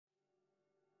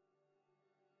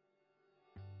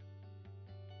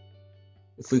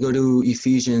If we go to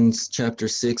Ephesians chapter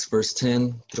 6, verse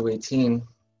 10 through 18,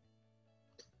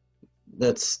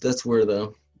 that's where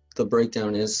the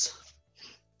breakdown is.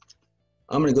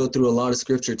 I'm going to go through a lot of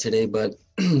scripture today, but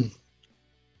and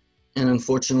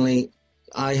unfortunately,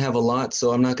 I have a lot,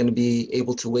 so I'm not going to be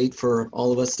able to wait for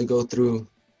all of us to go through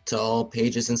to all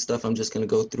pages and stuff. I'm just going to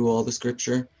go through all the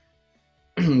scripture,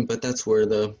 but that's where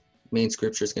the main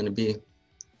scripture is going to be.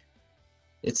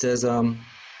 It says,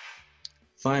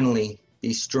 finally,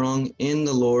 be strong in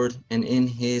the Lord and in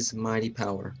his mighty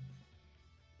power.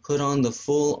 Put on the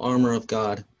full armor of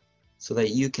God, so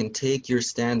that you can take your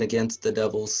stand against the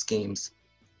devil's schemes.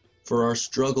 For our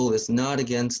struggle is not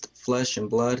against flesh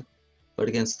and blood, but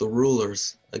against the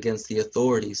rulers, against the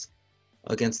authorities,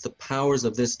 against the powers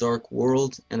of this dark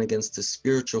world, and against the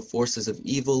spiritual forces of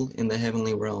evil in the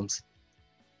heavenly realms.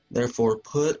 Therefore,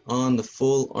 put on the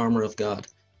full armor of God,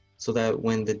 so that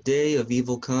when the day of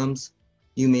evil comes,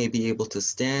 you may be able to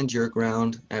stand your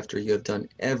ground after you have done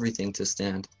everything to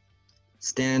stand.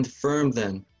 Stand firm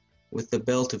then, with the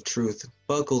belt of truth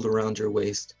buckled around your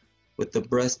waist, with the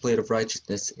breastplate of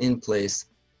righteousness in place,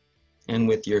 and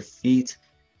with your feet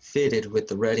fitted with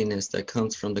the readiness that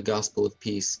comes from the gospel of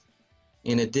peace.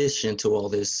 In addition to all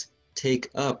this, take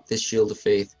up the shield of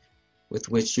faith, with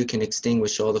which you can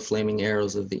extinguish all the flaming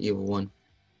arrows of the evil one.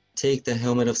 Take the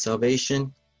helmet of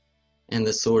salvation and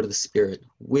the sword of the Spirit,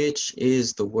 which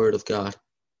is the word of God,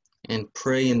 and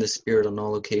pray in the Spirit on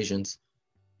all occasions,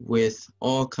 with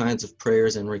all kinds of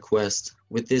prayers and requests.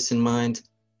 With this in mind,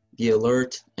 be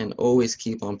alert and always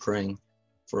keep on praying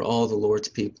for all the Lord's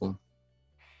people.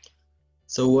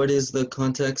 So what is the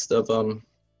context of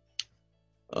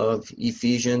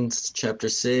Ephesians chapter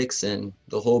 6 and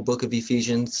the whole book of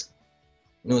Ephesians?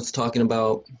 You know, it's talking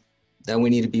about that we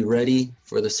need to be ready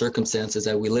for the circumstances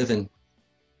that we live in.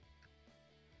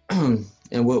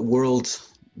 And what world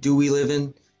do we live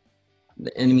in?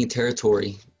 The enemy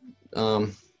territory.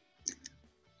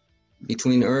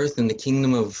 Between earth and the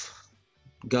kingdom of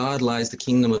God lies the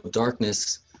kingdom of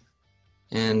darkness,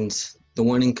 and the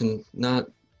one not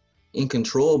in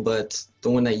control, but the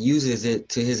one that uses it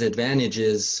to his advantage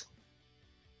is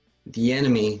the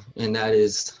enemy, and that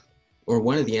is, or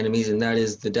one of the enemies, and that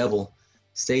is the devil,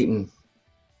 Satan.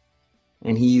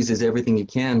 And he uses everything he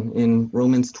can. In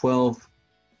Romans 12,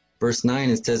 verse 9,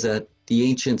 it says that the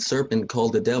ancient serpent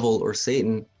called the devil, or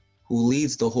Satan, who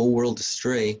leads the whole world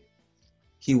astray,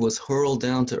 he was hurled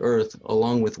down to earth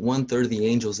along with 1/3 of the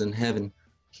angels in heaven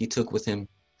he took with him.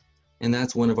 And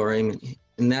that's one of our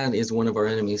and that is one of our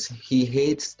enemies. He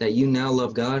hates that you now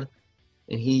love God,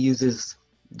 and he uses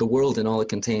the world and all it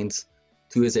contains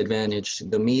to his advantage.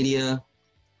 The media,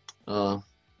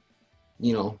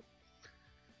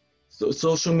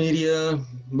 social media,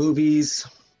 movies,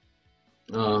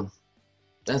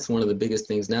 that's one of the biggest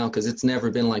things now, because it's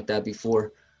never been like that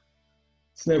before.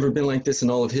 It's never been like this in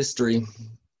all of history.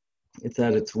 It's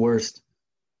at its worst.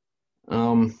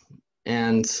 And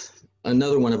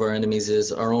another one of our enemies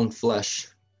is our own flesh.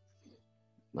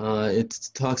 It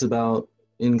talks about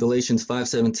in Galatians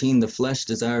 5:17, the flesh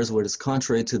desires what is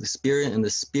contrary to the spirit, and the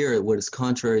spirit what is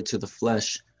contrary to the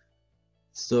flesh.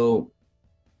 So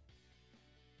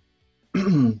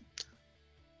in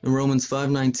Romans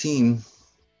 5:19,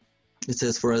 it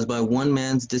says, for as by one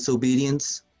man's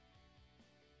disobedience,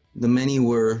 the many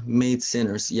were made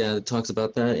sinners. Yeah, it talks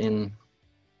about that in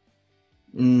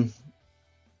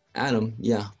Adam.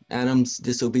 Yeah, Adam's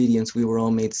disobedience, we were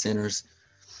all made sinners.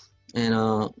 And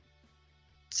it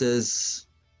says,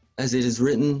 as it is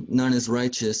written, none is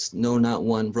righteous, no, not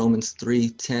one. Romans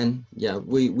 3:10. Yeah,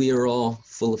 we are all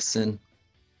full of sin.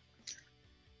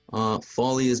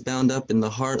 Folly is bound up in the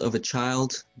heart of a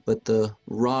child, but the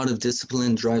rod of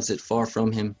discipline drives it far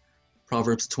from him.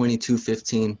 Proverbs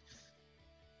 22:15.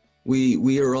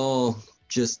 We are all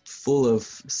just full of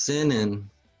sin, and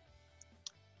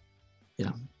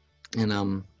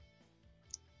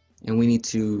we need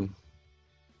to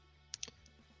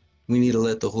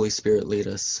let the Holy Spirit lead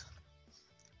us.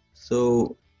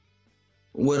 So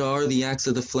what are the acts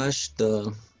of the flesh?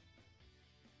 The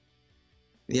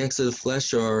acts of the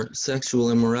flesh are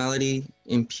sexual immorality,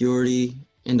 impurity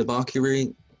and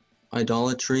debauchery,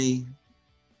 idolatry,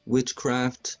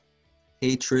 witchcraft,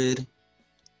 hatred,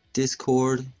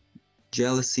 discord,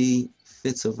 jealousy,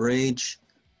 fits of rage,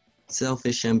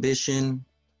 selfish ambition,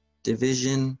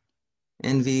 division,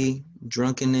 envy,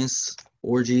 drunkenness,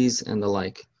 orgies, and the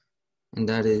like. And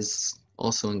that is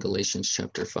also in Galatians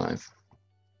chapter 5.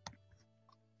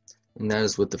 And that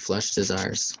is what the flesh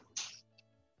desires.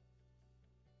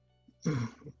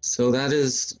 So that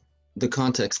is the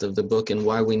context of the book and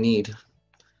why we need,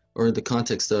 or the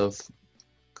context of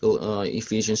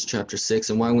Ephesians chapter 6,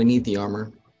 and why we need the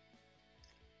armor.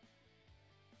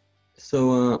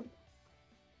 So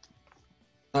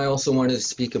I also wanted to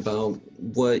speak about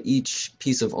what each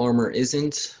piece of armor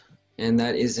isn't, and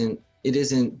it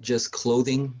isn't just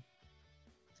clothing.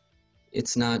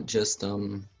 It's not just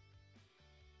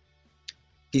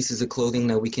pieces of clothing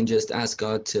that we can just ask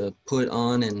God to put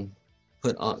on and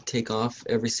take off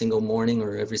every single morning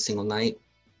or every single night.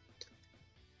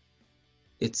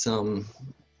 It's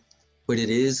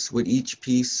what each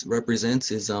piece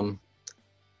represents is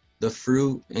the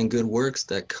fruit and good works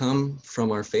that come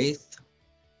from our faith.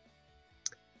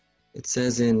 It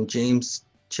says in James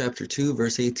chapter 2,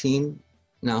 verse 18,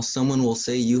 "Now someone will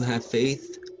say, 'You have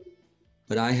faith,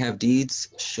 but I have deeds.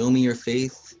 Show me your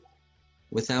faith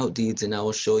without deeds, and I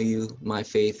will show you my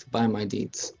faith by my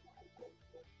deeds.'"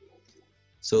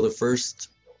 So the first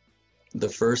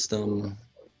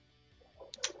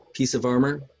piece of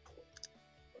armor,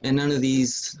 and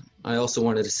I also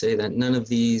wanted to say that none of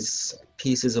these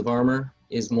pieces of armor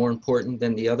is more important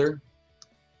than the other.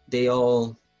 They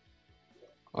all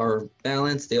are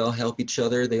balanced, they all help each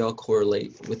other, they all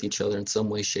correlate with each other in some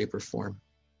way, shape, or form.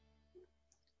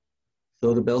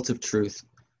 So the belt of truth.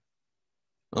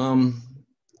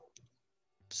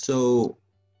 So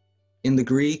in the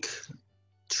Greek,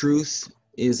 truth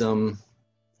is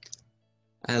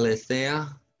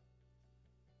aletheia,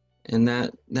 and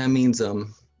that means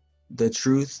the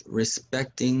truth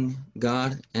respecting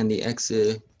God and the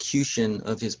execution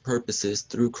of his purposes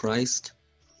through Christ.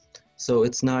 So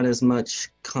it's not as much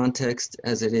context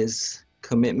as it is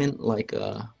commitment, like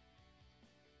the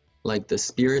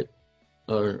Spirit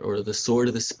or the sword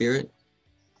of the Spirit,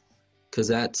 because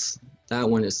that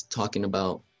one is talking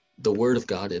about the Word of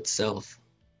God itself.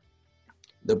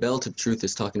 The belt of truth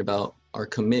is talking about our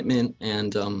commitment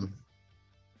and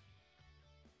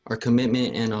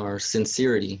our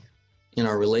sincerity in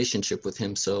our relationship with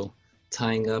him. So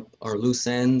tying up our loose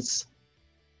ends,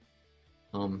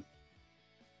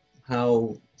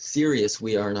 how serious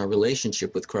we are in our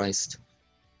relationship with Christ.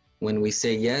 When we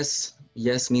say yes,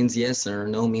 yes means yes, or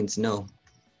no means no.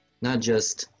 Not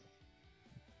just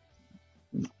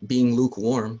being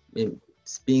lukewarm,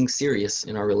 it's being serious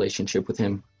in our relationship with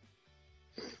him.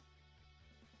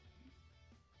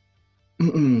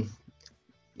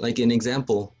 Like an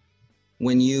example,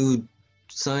 when you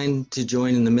signed to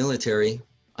join in the military,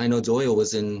 I know Doyle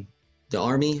was in the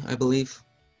Army, I believe.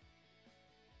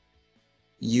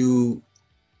 You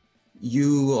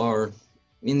are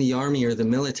in the Army or the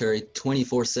military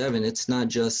 24/7. It's not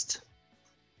just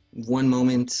one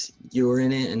moment you're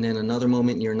in it and then another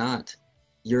moment you're not.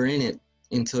 You're in it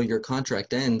until your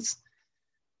contract ends.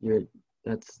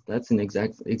 That's an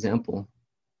exact example.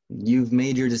 You've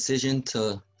made your decision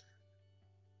to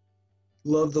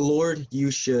love the Lord.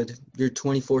 You're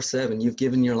 24/7. You've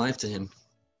given your life to him.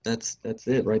 That's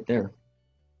it right there.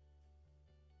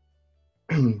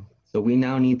 So we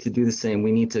now need to do the same.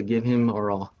 We need to give him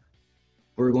our all.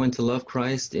 If we're going to love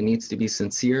Christ, it needs to be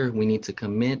sincere. We need to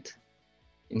commit.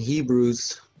 In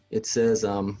Hebrews, it says,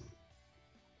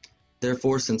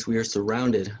 "Therefore, since we are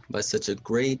surrounded by such a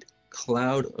great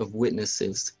cloud of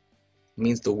witnesses," it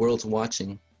means the world's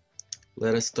watching,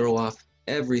 "let us throw off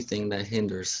everything that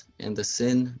hinders and the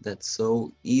sin that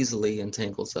so easily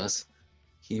entangles us."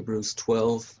 Hebrews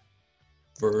 12,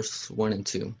 verse 1 and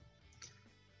 2.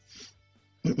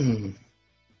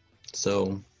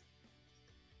 So,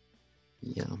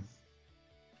 yeah.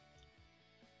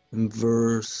 In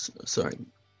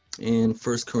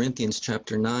 1 Corinthians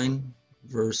chapter 9,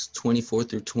 verse 24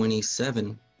 through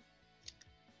 27,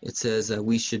 it says that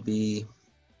we should be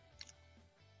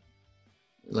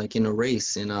like in a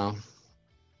race,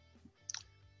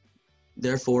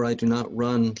 "Therefore I do not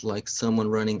run like someone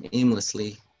running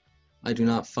aimlessly. I do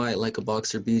not fight like a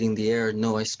boxer beating the air.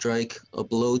 No, I strike a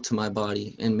blow to my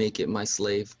body and make it my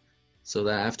slave, so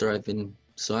that after I've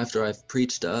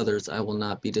preached to others, I will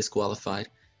not be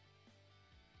disqualified."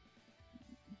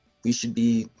 We should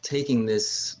be taking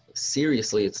this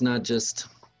seriously. It's not just,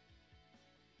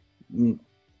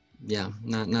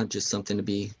 not just something to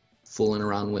be fooling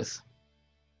around with.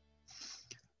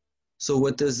 So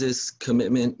what does this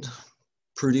commitment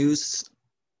produce?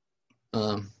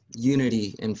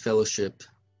 Unity and fellowship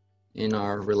in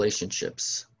our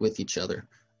relationships with each other.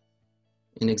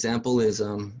 An example is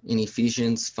in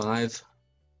Ephesians 5,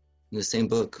 in the same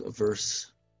book,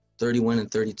 verse 31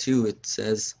 and 32, it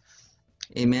says,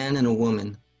 "A man and a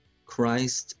woman,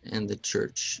 Christ and the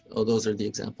church." Oh, those are the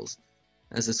examples.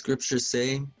 "As the scriptures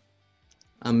say,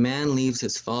 a man leaves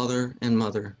his father and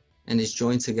mother and is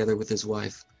joined together with his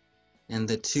wife, and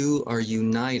the two are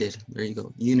united." There you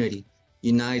go, unity,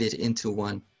 united into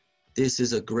one. This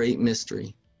is a great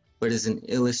mystery, but is an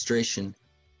illustration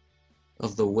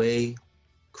of the way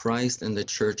Christ and the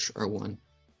church are one.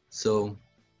 So,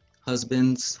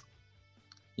 husbands,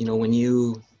 when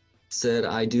you said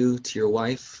I do to your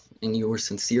wife and you were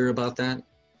sincere about that,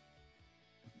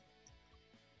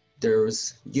 there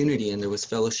was unity and there was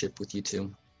fellowship with you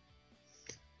two.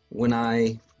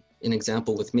 An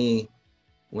example with me,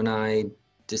 when I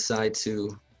decide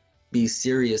to be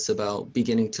serious about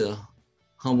beginning to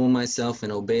humble myself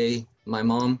and obey my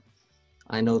mom,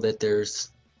 I know that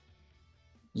there's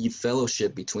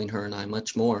fellowship between her and I,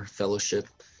 much more fellowship.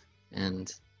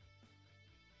 And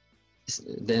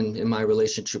then in my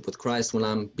relationship with Christ, when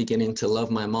I'm beginning to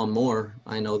love my mom more,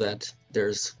 I know that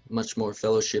there's much more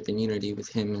fellowship and unity with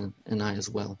him and I as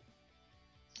well.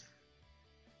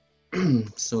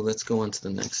 So let's go on to the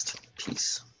next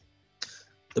piece.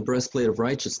 The breastplate of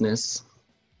righteousness.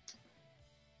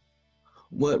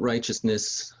 What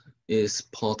righteousness is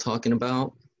Paul talking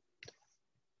about?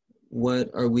 What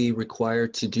are we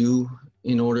required to do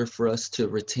in order for us to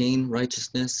retain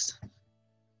righteousness?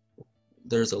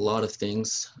 There's a lot of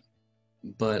things,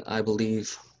 but I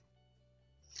believe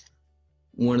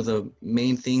one of the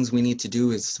main things we need to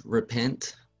do is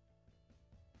repent.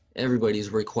 Everybody's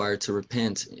required to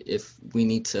repent if we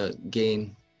need to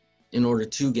gain, in order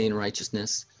to gain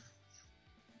righteousness.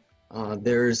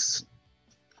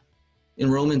 In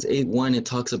Romans 8:1, it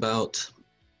talks about,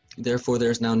 therefore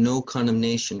there's now no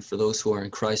condemnation for those who are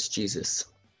in Christ Jesus.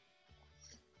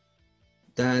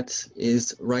 That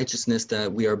is righteousness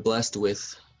that we are blessed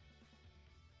with.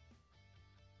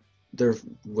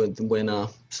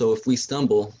 So if we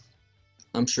stumble,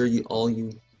 I'm sure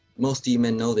most of you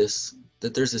men know this,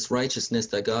 that there's this righteousness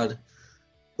that God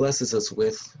blesses us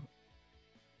with.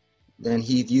 Then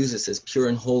he views us as pure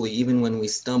and holy, even when we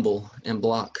stumble and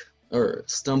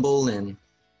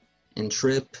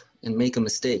trip and make a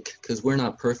mistake, because we're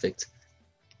not perfect.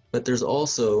 But there's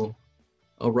also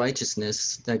a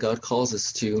righteousness that God calls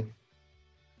us to.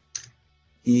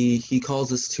 He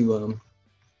calls us to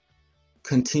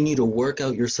continue to work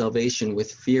out your salvation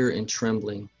with fear and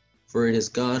trembling, for it is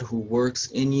God who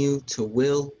works in you to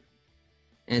will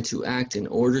and to act in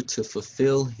order to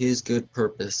fulfill his good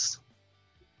purpose.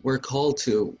 We're called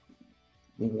to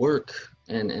work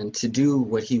and to do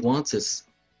what he wants us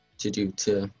to do,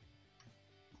 to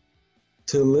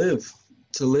live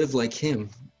like him,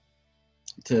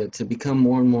 to become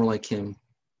more and more like him.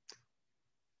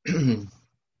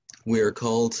 We are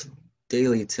called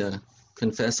daily to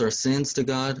confess our sins to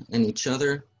God and each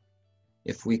other.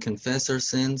 If we confess our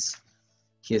sins,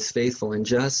 he is faithful and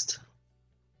just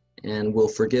and will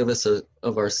forgive us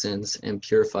of our sins and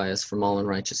purify us from all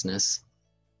unrighteousness.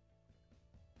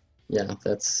 Yeah,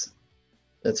 that's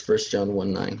 1 John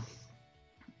 1:9.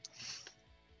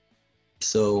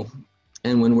 So,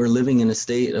 and when we're living in a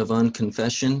state of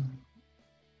unconfession,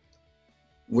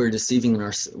 we're deceiving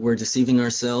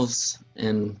ourselves,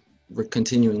 and we're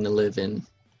continuing to live in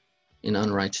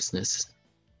unrighteousness.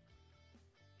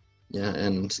 Yeah,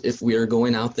 and if we are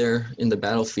going out there in the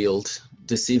battlefield,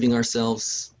 deceiving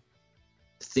ourselves,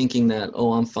 thinking that,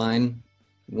 oh, I'm fine,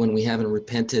 when we haven't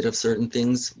repented of certain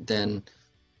things, then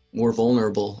we're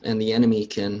vulnerable, and the enemy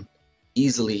can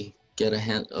easily get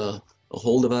a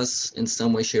hold of us in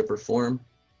some way, shape, or form,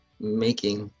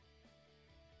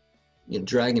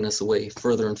 dragging us away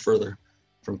further and further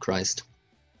from Christ.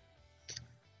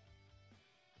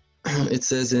 It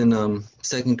says in 2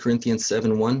 Corinthians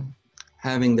 7:1,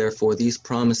 having therefore these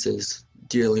promises,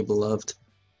 dearly beloved,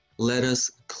 let us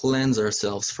cleanse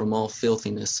ourselves from all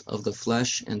filthiness of the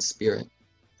flesh and spirit,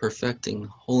 perfecting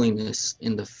holiness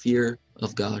in the fear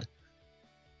of God.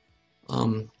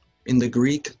 In the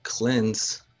Greek,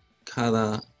 cleanse,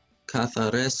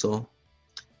 kathareso,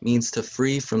 means to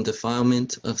free from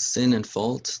defilement of sin and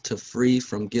fault, to free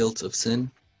from guilt of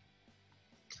sin.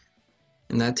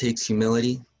 And that takes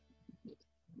humility.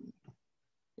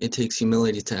 It takes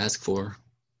humility to ask for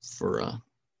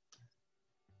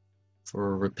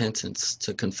repentance,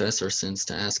 to confess our sins,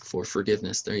 to ask for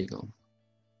forgiveness. There you go.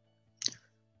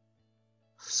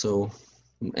 So,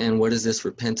 and what does this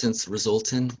repentance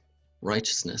result in?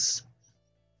 Righteousness,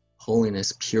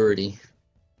 holiness, purity.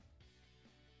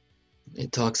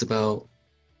 It talks about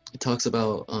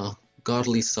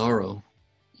godly sorrow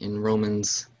in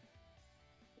Romans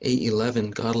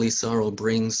 8:11. Godly sorrow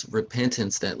brings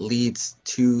repentance that leads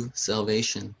to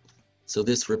salvation. So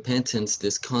this repentance,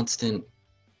 this constant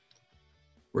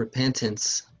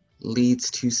repentance,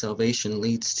 leads to salvation,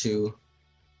 leads to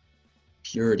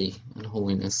purity and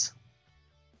holiness.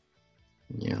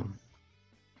 Yeah.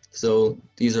 So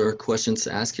these are questions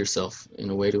to ask yourself in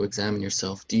a way to examine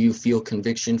yourself. Do you feel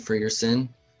conviction for your sin?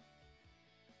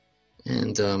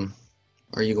 And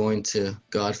are you going to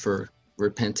God for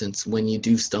repentance when you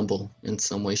do stumble in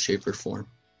some way, shape, or form?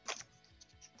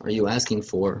 Are you asking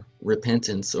for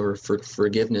repentance or for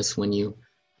forgiveness when you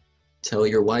tell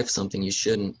your wife something you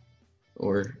shouldn't,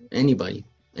 or anybody,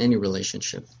 any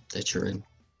relationship that you're in?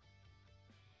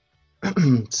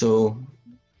 So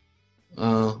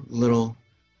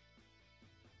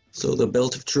the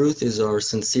belt of truth is our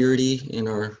sincerity in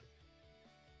our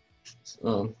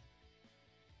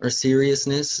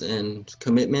seriousness and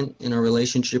commitment in our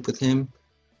relationship with Him.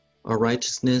 Our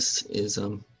righteousness is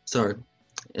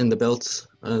and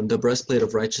the breastplate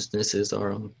of righteousness is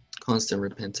our constant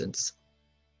repentance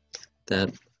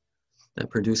that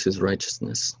produces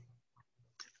righteousness.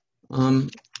 The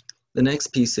next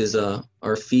piece is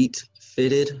our feet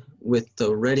fitted with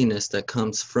the readiness that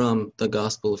comes from the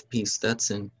gospel of peace.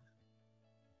 That's in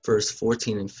verse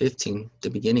 14 and 15, the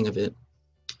beginning of it.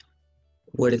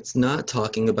 What it's not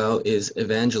talking about is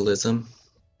evangelism.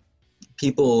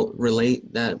 People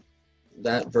relate that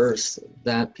verse,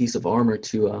 that piece of armor,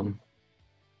 to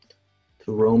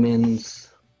Romans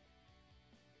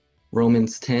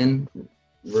 10,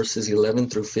 verses 11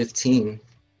 through 15.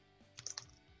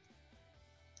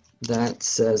 That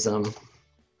says, I'm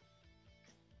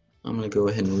going to go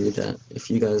ahead and read that if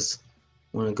you guys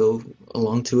want to go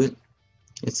along to it.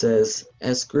 It says,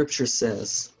 as Scripture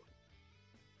says,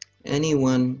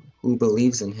 anyone who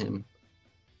believes in Him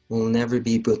will never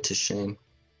be put to shame,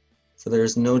 for there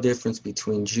is no difference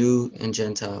between Jew and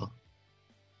Gentile.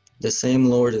 The same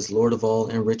Lord is Lord of all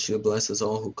and richly blesses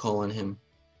all who call on Him,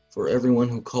 for everyone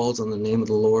who calls on the name of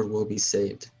the Lord will be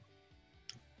saved.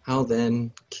 How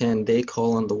then can they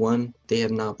call on the one they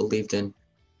have not believed in?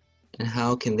 And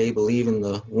how can they believe in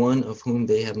the one of whom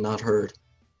they have not heard?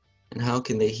 And how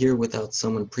can they hear without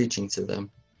someone preaching to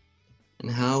them? And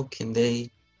how can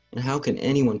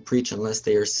anyone preach unless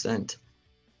they are sent?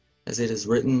 As it is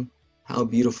written, how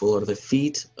beautiful are the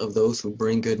feet of those who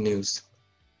bring good news.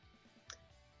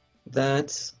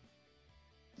 Those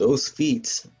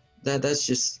feet, that's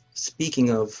just speaking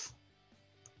of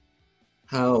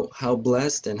how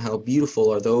blessed and how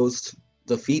beautiful are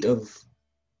the feet of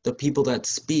the people that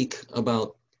speak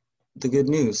about the good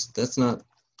news. That's not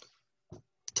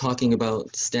talking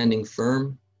about standing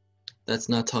firm. That's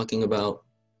not talking about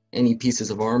any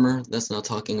pieces of armor. That's not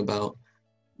talking about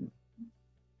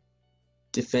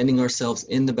defending ourselves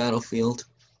in the battlefield.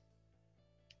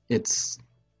 It's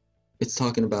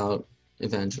talking about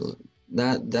evangelism.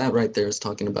 That right there is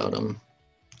talking about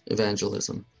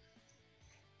evangelism.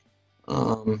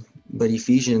 But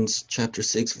Ephesians chapter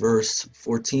 6 verse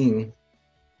 14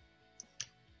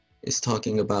 is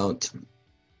talking about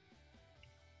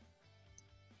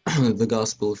the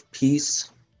gospel of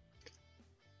peace.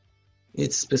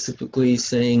 It's specifically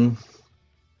saying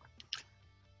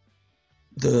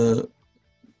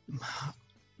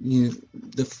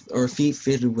our feet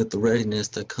fitted with the readiness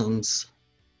that comes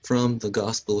from the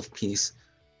gospel of peace.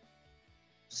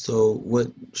 So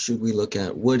what should we look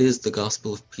at? What is the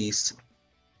gospel of peace?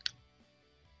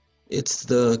 It's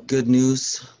the good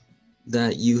news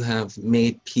that you have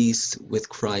made peace with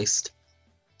Christ.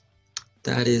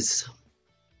 That is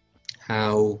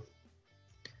how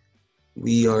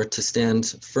we are to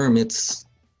stand firm. It's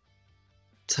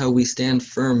how we stand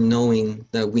firm knowing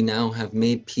that we now have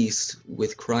made peace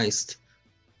with Christ.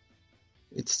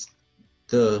 It's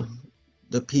the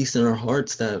peace in our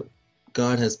hearts that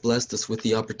God has blessed us with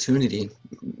the opportunity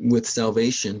with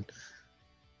salvation,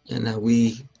 and that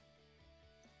we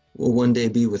will one day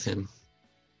be with Him.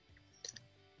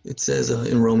 It says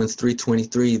in Romans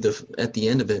 3:23, at the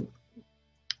end of it,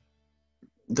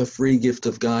 the free gift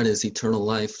of God is eternal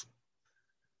life.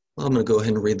 Well, I'm going to go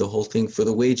ahead and read the whole thing. For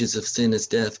the wages of sin is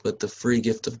death, but the free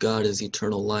gift of God is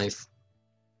eternal life.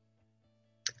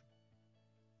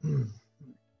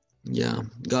 Yeah,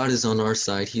 God is on our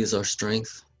side. He is our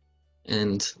strength.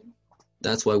 And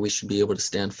that's why we should be able to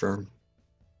stand firm.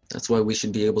 That's why we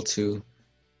should be able to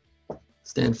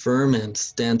stand firm and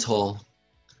stand tall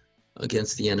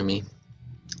against the enemy.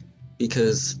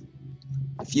 Because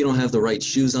if you don't have the right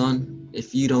shoes on,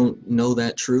 if you don't know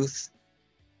that truth,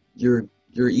 you're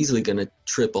easily going to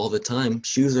trip all the time.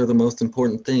 Shoes are the most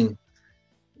important thing.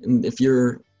 And if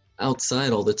you're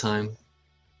outside all the time,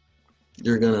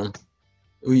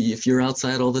 if you're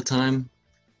outside all the time,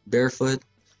 barefoot,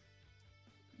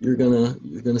 you're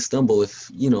gonna stumble. If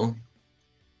you're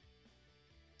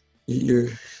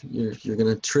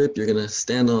gonna trip, you're gonna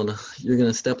step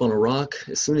on a rock.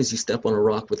 As soon as you step on a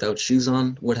rock without shoes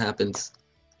on, what happens?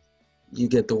 You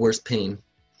get the worst pain.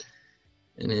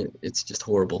 and it's just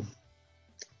horrible.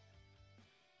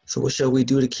 So what shall we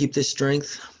do to keep this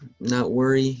strength? Not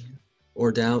worry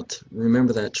or doubt.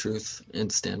 Remember that truth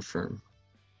and stand firm.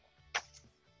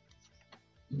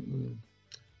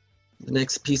 The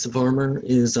next piece of armor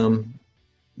is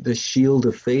the shield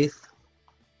of faith.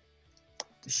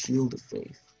 The shield of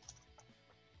faith.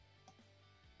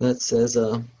 That says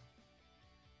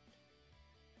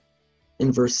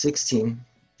in verse 16,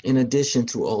 in addition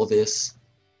to all this,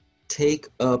 take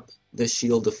up the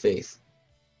shield of faith,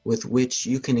 with which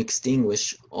you can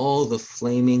extinguish all the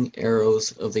flaming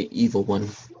arrows of the evil one.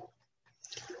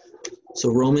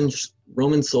 So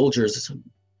Roman soldiers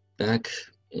back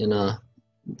in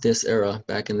this era,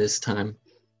 back in this time,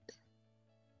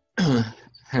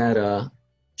 had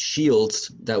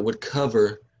shields that would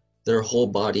cover their whole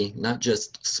body, not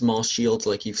just small shields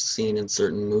like you've seen in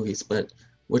certain movies, but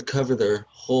would cover their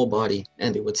whole body,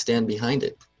 and they would stand behind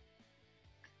it.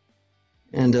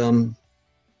 And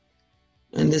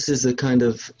this is the kind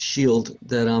of shield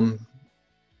that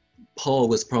Paul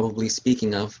was probably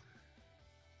speaking of.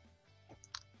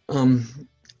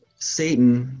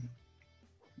 Satan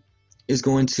is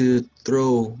going to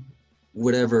throw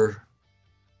whatever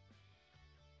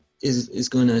is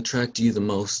going to attract you the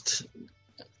most.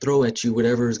 Throw at you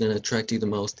whatever is going to attract you the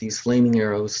most, these flaming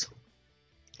arrows.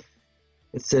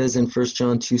 It says in 1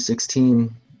 John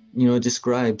 2:16, it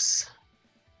describes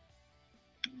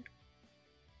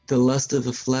the lust of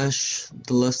the flesh,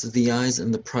 the lust of the eyes,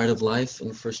 and the pride of life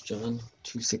in 1 John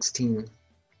 2:16.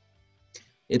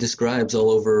 It describes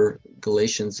all over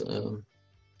Galatians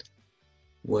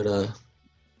what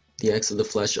the acts of the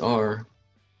flesh are: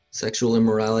 sexual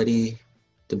immorality,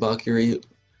 debauchery,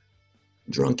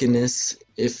 drunkenness.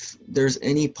 If there's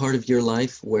any part of your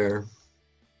life where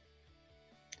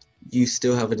you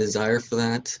still have a desire for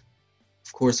that,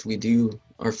 of course we do,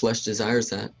 our flesh desires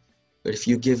that. But if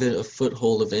you give it a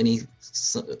foothold of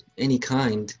any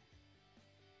kind,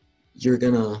 you're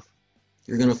gonna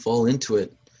fall into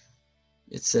it.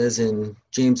 It says in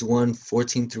James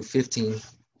 1:14 through 15,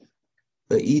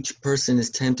 but each person is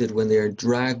tempted when they are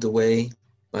dragged away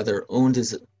by their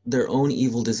own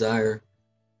evil desire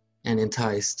and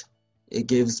enticed. It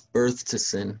gives birth to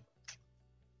sin.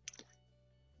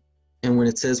 And when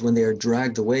it says when they are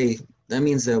dragged away, that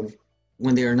means that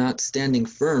when they are not standing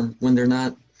firm, when they're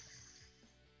not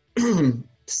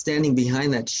standing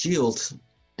behind that shield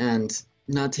and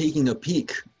not taking a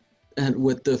peek at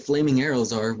what the flaming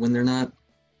arrows are, when they're not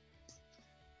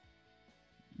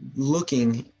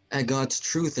looking at God's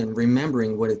truth and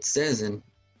remembering what it says and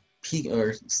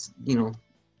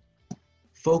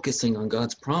focusing on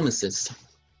God's promises.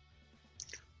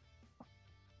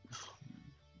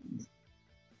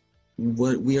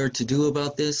 What we are to do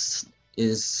about this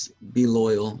is be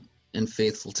loyal and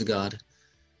faithful to God.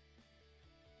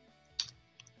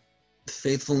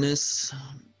 Faithfulness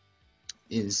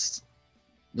is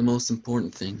the most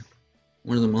important thing.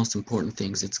 One of the most important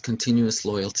things. It's continuous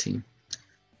loyalty.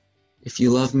 If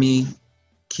you love me,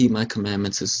 keep my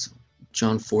commandments, is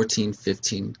John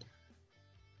 14:15.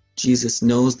 Jesus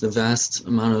knows the vast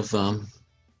amount of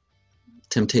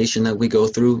temptation that we go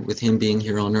through with him being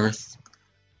here on earth.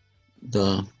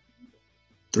 The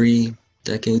 3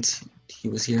 decades he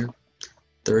was here,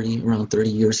 around 30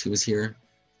 years he was here.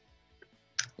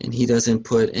 And he doesn't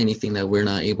put anything that we're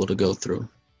not able to go through.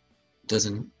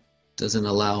 Doesn't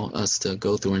allow us to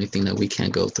go through anything that we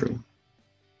can't go through.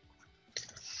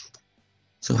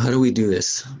 So how do we do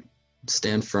this?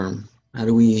 Stand firm. How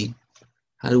do we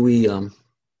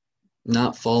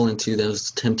not fall into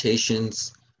those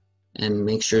temptations and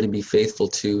make sure to be faithful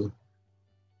to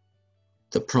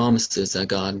the promises that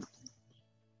God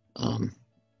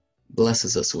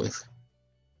blesses us with?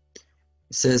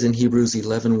 It says in Hebrews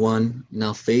 11:1,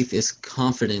 now faith is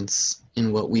confidence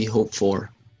in what we hope for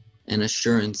and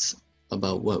assurance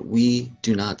about what we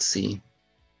do not see.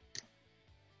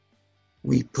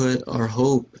 We put our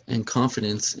hope and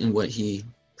confidence in what he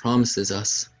promises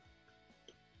us.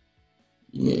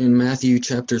 In Matthew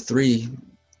chapter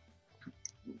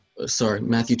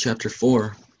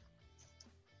 4,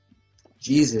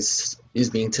 Jesus is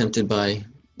being tempted by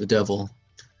the devil.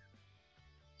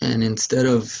 And instead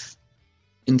of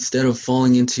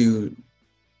falling into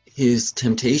his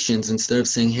temptations, instead of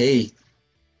saying, hey,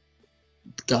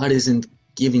 God isn't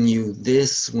giving you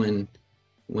this when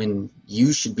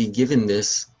you should be given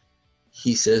this,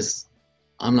 he says,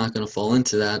 I'm not going to fall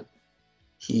into that.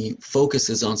 He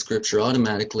focuses on scripture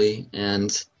automatically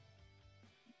and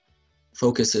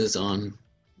focuses on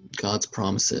God's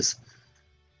promises.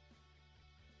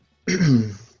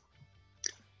 And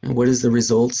what is the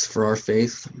results for our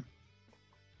faith?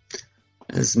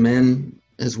 As men,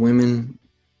 as women,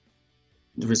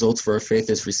 the results for our faith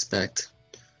is respect.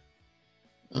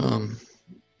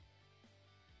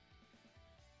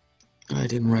 I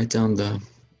didn't write down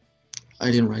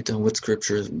what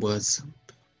scripture it was,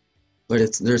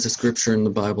 but there's a scripture in the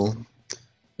Bible.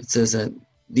 It says that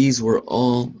they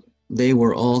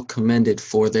were all commended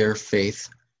for their faith.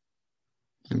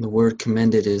 And the word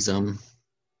commended is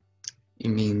it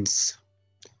means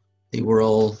they were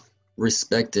all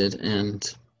respected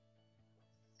and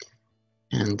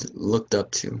looked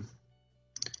up to.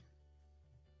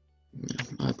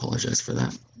 I apologize for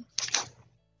that.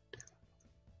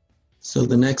 So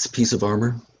the next piece of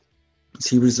armor is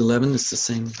Hebrews 11. It's the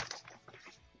same.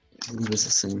 I believe it's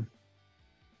the same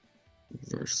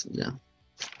verse. Yeah,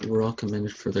 they were all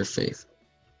commended for their faith.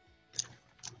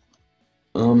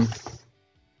 The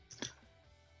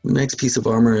next piece of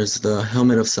armor is the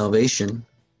helmet of salvation.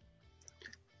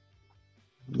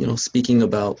 Speaking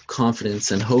about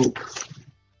confidence and hope.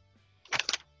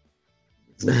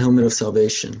 The helmet of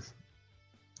salvation.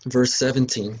 Verse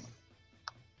 17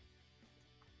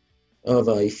 of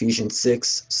Ephesians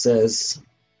 6 says,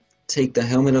 take the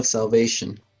helmet of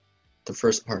salvation, the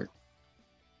first part.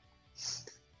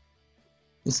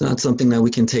 It's not something that we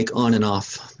can take on and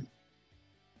off.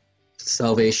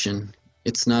 Salvation,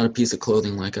 it's not a piece of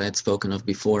clothing like I had spoken of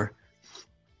before.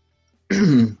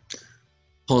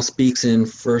 Paul speaks in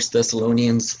 1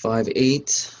 Thessalonians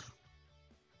 5:8.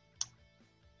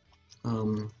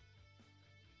 1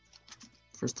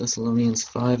 Thessalonians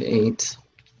 5:8.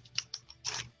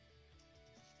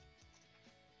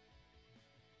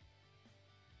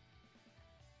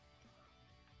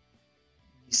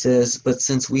 He says, but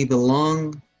since we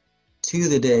belong to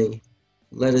the day,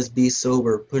 let us be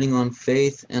sober, putting on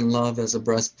faith and love as a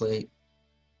breastplate,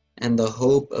 and the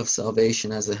hope of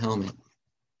salvation as a helmet.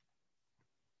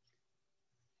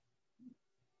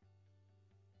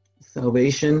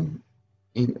 Salvation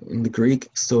in the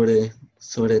Greek, sotarea,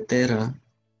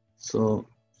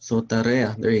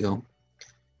 there you go,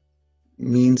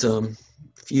 means a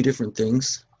few different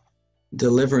things.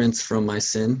 Deliverance from my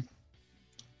sin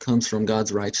comes from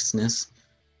God's righteousness.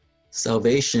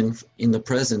 Salvation in the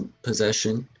present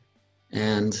possession,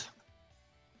 and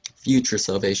future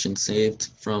salvation, saved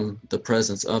from the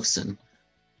presence of sin.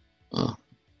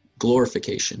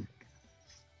 Glorification.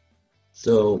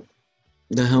 So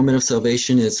the helmet of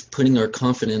salvation is putting our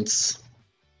confidence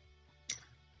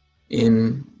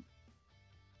in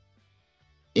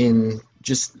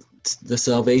just the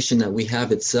salvation that we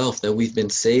have itself, that we've been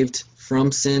saved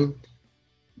from sin,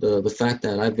 the fact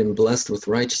that I've been blessed with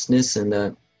righteousness, and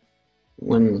that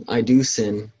when I do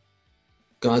sin,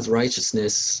 God's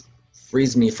righteousness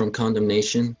frees me from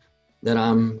condemnation, that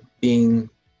I'm being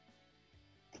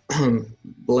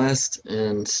blessed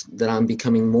and that I'm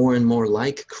becoming more and more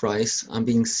like Christ. I'm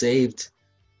being saved.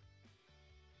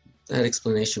 That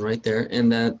explanation right there.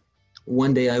 And that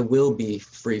one day I will be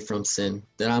free from sin,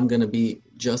 that I'm going to be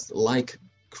just like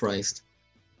Christ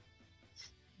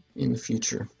in the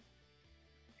future.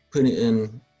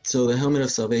 So the helmet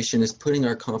of salvation is putting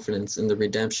our confidence in the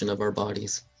redemption of our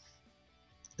bodies,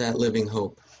 that living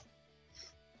hope.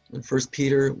 In 1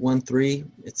 Peter 1:3,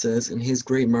 it says, in his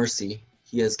great mercy,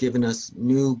 he has given us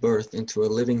new birth into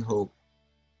a living hope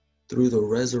through the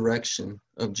resurrection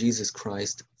of Jesus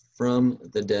Christ from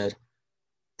the dead,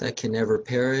 that can never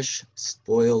perish,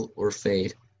 spoil, or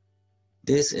fade.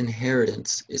 This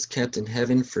inheritance is kept in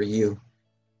heaven for you,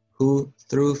 who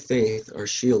through faith are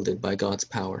shielded by God's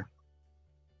power.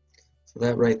 So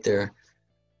that right there,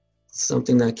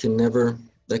 something that can never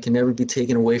be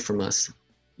taken away from us.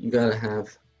 You got to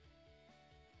have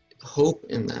hope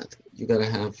in that. You got to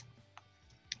have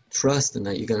trust in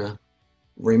that. You got to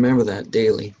remember that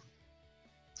daily.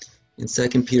 In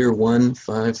 2 Peter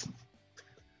 1:5,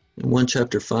 in 1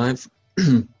 chapter 5,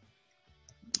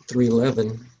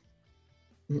 3:11.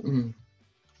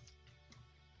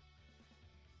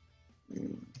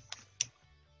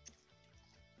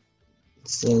 It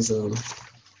says,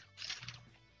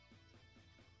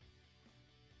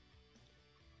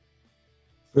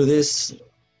 for this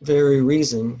very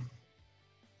reason,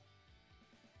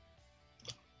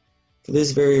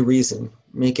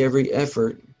 make every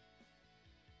effort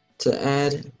to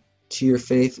add to your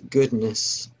faith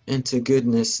goodness, and to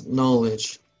goodness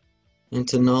knowledge, and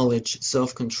to knowledge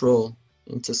self-control,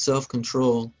 and to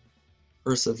self-control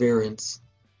perseverance,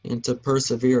 and to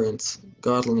perseverance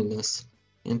godliness,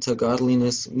 and to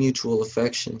godliness mutual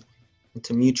affection, and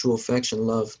to mutual affection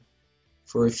love.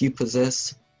 For if you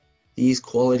possess these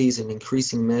qualities in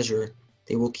increasing measure,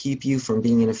 they will keep you from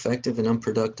being ineffective and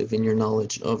unproductive in your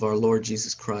knowledge of our Lord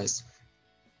Jesus Christ.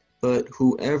 But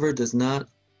whoever does not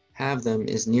have them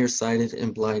is nearsighted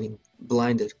and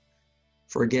blinded,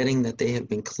 forgetting that they have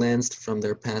been cleansed from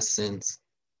their past sins.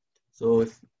 So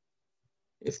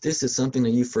if this is something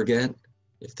that you forget,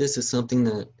 if this is something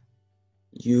that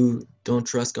you don't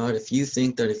trust God, if you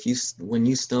think that when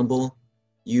you stumble,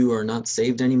 you are not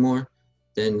saved anymore,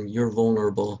 then you're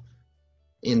vulnerable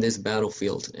in this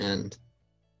battlefield, and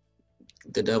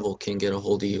the devil can get a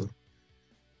hold of you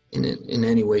in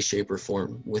any way, shape, or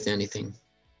form with anything.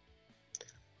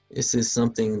 This is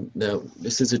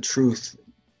a truth.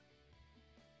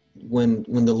 When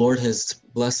the Lord has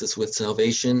blessed us with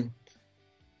salvation,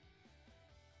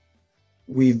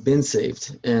 we've been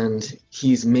saved, and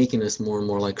He's making us more and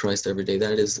more like Christ every day.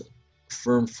 That is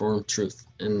firm truth,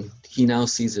 and He now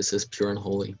sees us as pure and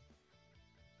holy.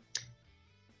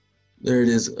 There it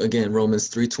is again, Romans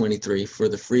 3:23. For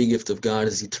the free gift of God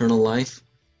is eternal life.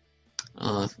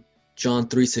 John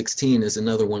 3:16 is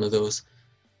another one of those.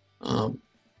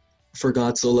 For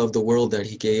God so loved the world that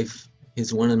He gave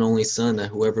His one and only Son, that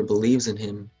whoever believes in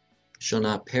Him shall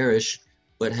not perish,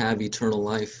 but have eternal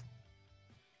life.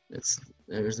 There's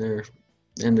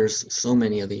so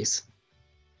many of these.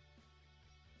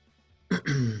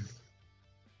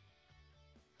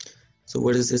 So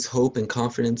what does this hope and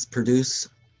confidence produce?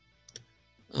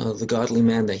 The godly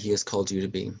man that He has called you to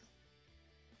be.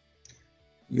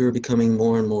 You're becoming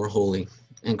more and more holy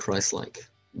and Christ-like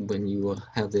when you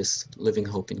have this living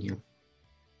hope in you.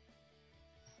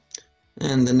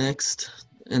 And the next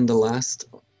and the last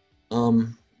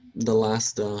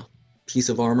piece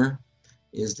of armor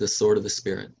is the sword of the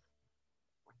Spirit.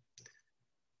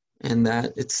 And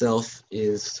that itself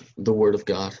is the Word of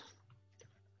God.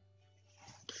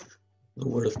 The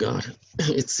Word of God.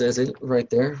 It says it right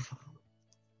there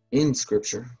in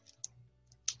Scripture.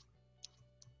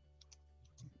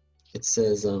 It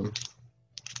says,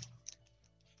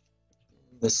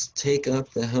 let's take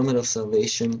up the helmet of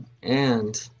salvation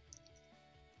and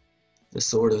the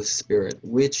sword of the Spirit,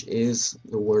 which is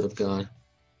the Word of God.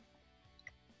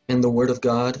 And the Word of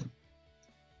God,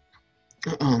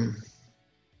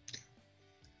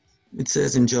 it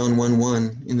says in John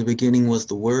 1:1, in the beginning was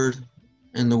the Word,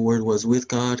 and the Word was with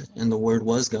God, and the Word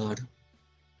was God.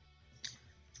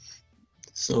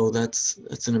 So that's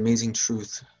an amazing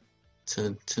truth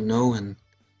to know, and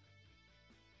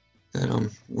that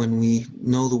when we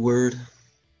know the Word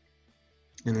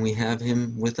and we have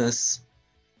Him with us,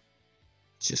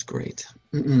 it's just great.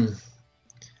 But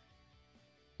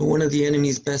one of the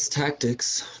enemy's best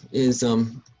tactics is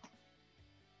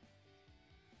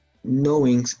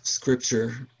knowing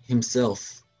Scripture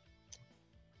himself,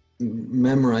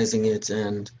 memorizing it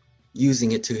and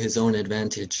using it to his own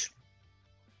advantage,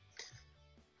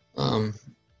 and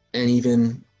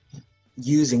even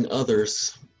using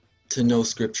others to know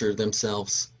Scripture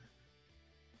themselves.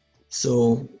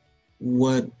 So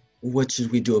what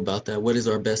should we do about that? What is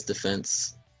our best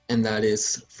defense? And that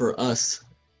is for us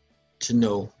to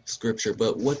know Scripture.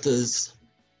 But what does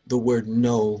the word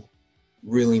know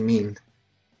really mean?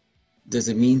 Does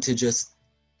it mean to just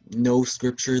know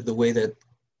Scripture the way that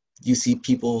you see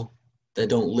people that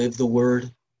don't live the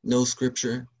word know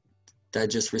Scripture, that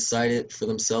just recite it for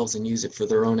themselves and use it for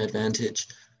their own advantage?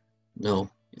 No,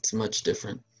 it's much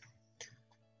different.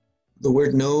 The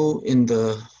word know in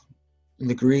the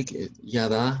Greek,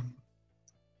 yada,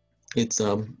 it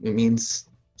means,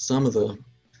 some of the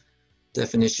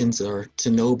definitions are to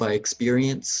know by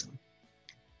experience,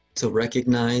 to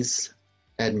recognize,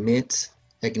 admit,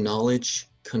 acknowledge,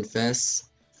 confess.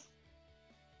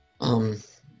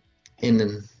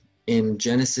 In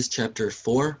Genesis chapter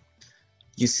 4,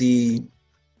 you see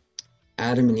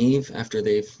Adam and Eve after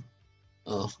they've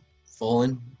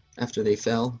after they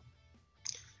fell.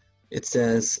 It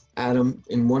says Adam,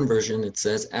 in one version it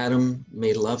says Adam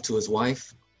made love to his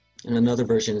wife. In another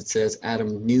version it says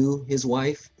Adam knew his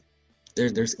wife.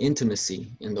 There's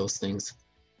intimacy in those things.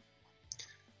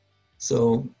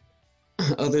 So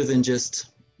other than just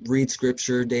read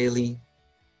Scripture daily,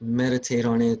 meditate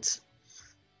on it,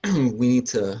 we need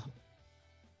to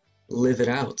live it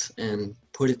out and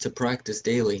put it to practice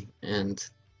daily. And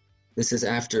this is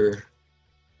after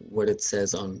what it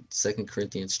says on 2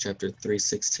 Corinthians chapter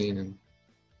 3:16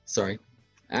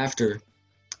 after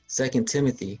 2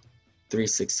 Timothy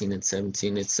 3:16 and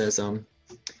 17. It says,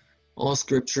 all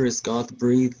Scripture is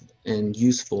God-breathed and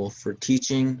useful for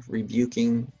teaching,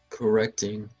 rebuking,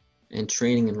 correcting, and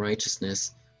training in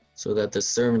righteousness, so that the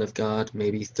servant of God may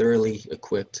be thoroughly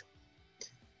equipped.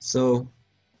 So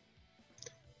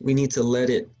we need to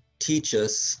let it teach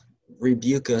us,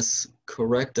 rebuke us,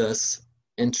 correct us,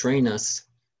 and train us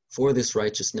for this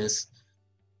righteousness,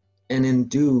 and then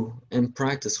do and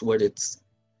practice what it's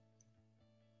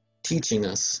teaching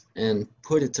us and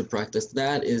put it to practice.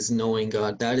 That is knowing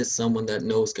God. That is someone that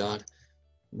knows God.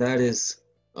 That is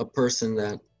a person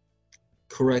that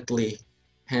correctly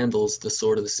handles the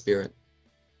sword of the Spirit.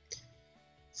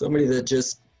 Somebody that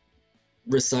just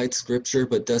recites scripture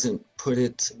but doesn't put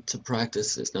it to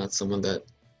practice is not someone that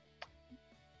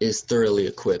is thoroughly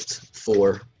equipped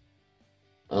for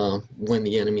when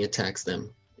the enemy attacks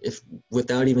them. If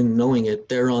without even knowing it,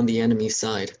 they're on the enemy's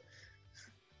side.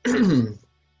 So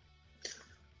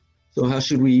how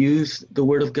should we use the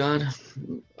Word of God?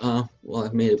 Well,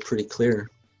 I've made it pretty clear.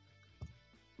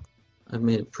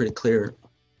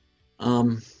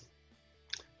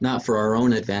 Not for our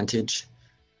own advantage,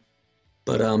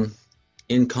 but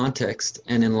in context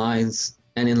and in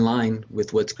line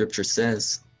with what Scripture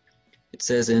says. It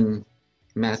says in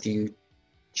Matthew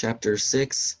chapter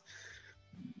 6,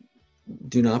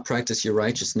 do not practice your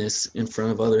righteousness in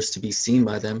front of others to be seen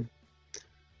by them.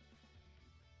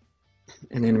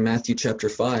 And in Matthew chapter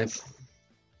 5,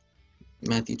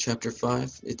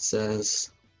 it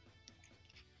says,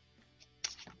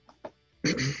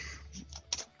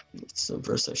 it's a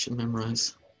verse I should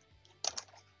memorize.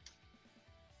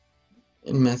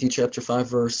 In Matthew chapter 5,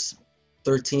 verse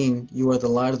 13, you are the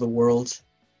light of the world.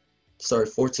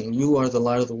 14, you are the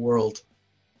light of the world.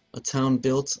 A town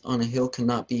built on a hill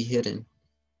cannot be hidden.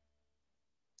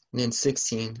 And then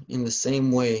 16, in the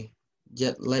same way,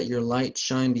 yet let your light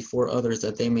shine before others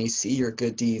that they may see your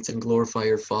good deeds and glorify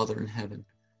your Father in heaven.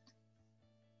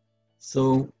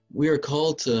 So we are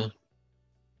called to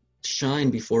shine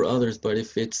before others, but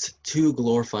if it's to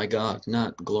glorify God,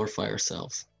 not glorify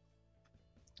ourselves.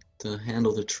 To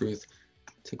handle the truth,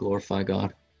 to glorify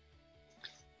God.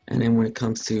 And then when it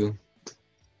comes to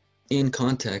in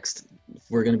context, if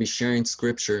we're going to be sharing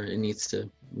scripture, we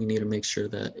need to make sure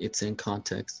that it's in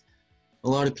context. A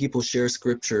lot of people share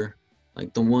scripture,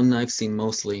 like the one I've seen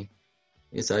mostly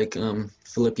is like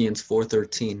Philippians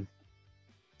 4:13.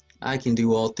 I can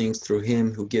do all things through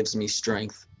him who gives me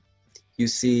strength. You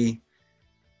see,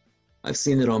 I've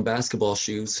seen it on basketball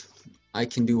shoes. I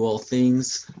can do all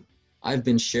things. I've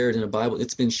been shared in a Bible.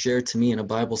 It's been shared to me in a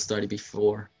Bible study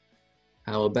before,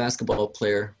 how a basketball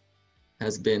player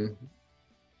has been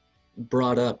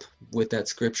brought up with that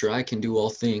scripture, I can do all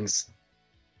things.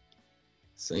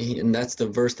 So and that's the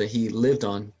verse that he lived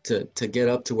on to get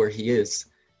up to where he is.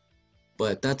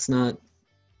 But it's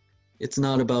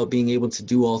not about being able to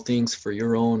do all things for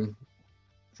your own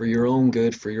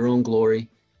good, for your own glory.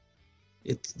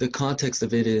 It's the context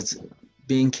of it is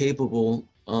being capable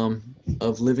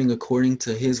of living according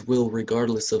to his will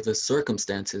regardless of the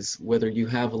circumstances, whether you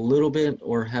have a little bit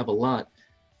or have a lot.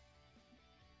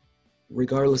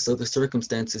 Regardless of the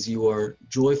circumstances, you are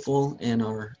joyful and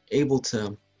are able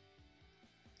to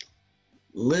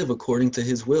live according to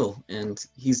his will, and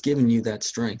he's given you that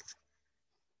strength.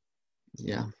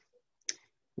 Yeah.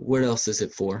 What else is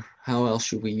it for? How else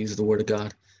should we use the Word of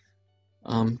God?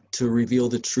 To reveal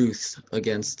the truth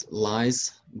against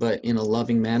lies, but in a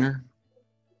loving manner.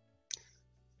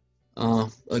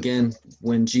 Again,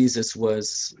 when Jesus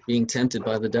was being tempted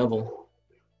by the devil,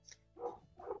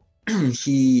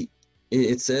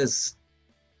 it says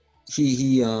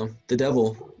the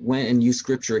devil went and used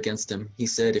scripture against him. He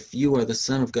said, if you are the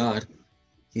Son of God,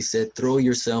 he said, throw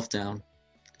yourself down.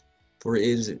 For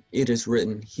it is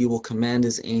written, he will command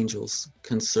his angels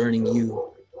concerning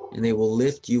you, and they will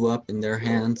lift you up in their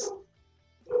hands.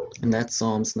 And that's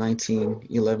Psalms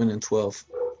 19:11 and 12.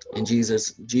 And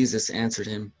Jesus answered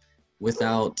him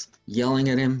without yelling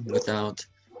at him, without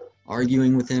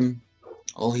arguing with him.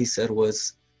 All he said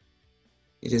was,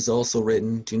 it is also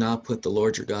written, do not put the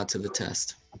Lord your God to the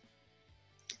test.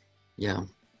 Yeah.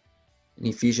 In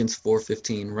Ephesians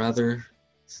 4:15, rather,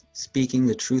 speaking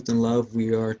the truth in love,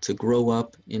 we are to grow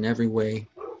up in every way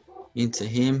into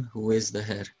him who is the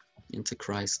head, into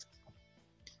Christ.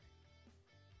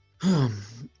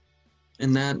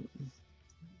 And that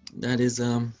is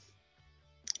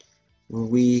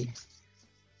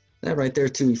that right there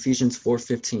too, Ephesians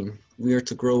 4:15. We are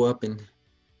to grow up in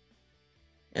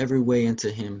every way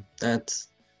into him. That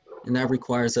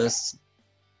requires us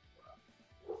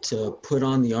to put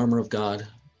on the armor of God,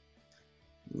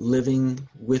 living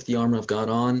with the armor of God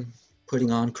on,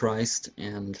 putting on Christ,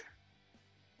 and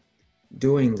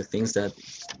doing the things that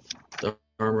the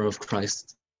armor of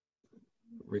Christ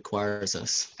requires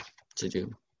us to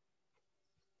do.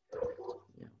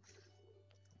 Yeah.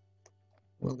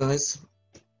 Well, guys,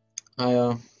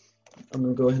 I'm going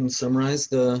to go ahead and summarize.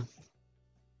 The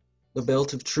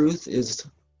belt of truth is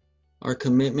our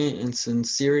commitment and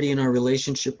sincerity in our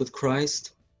relationship with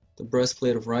Christ. The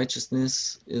breastplate of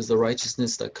righteousness is the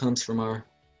righteousness that comes from our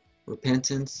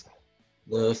repentance.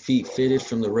 The feet fitted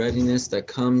from the readiness that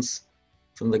comes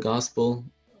from the gospel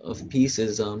of peace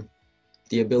is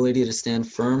the ability to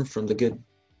stand firm from the good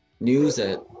news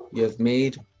that you have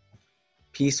made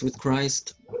peace with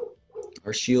Christ.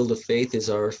 Our shield of faith is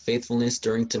our faithfulness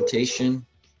during temptation,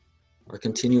 our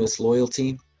continuous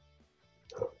loyalty.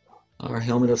 Our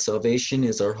helmet of salvation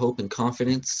is our hope and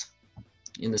confidence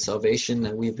in the salvation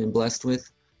that we've been blessed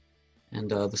with.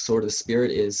 And the sword of the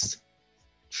Spirit is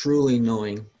truly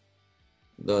knowing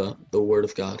the Word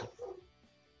of God.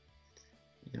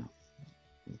 Yeah.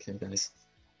 Okay, guys.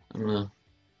 I'm gonna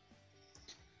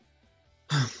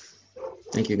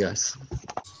thank you, guys.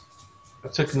 I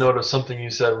took note of something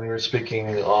you said when you were speaking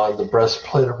on the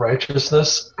breastplate of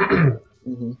righteousness.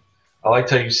 Mm-hmm. I liked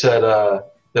how you said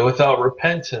that without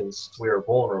repentance we are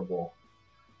vulnerable,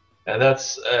 and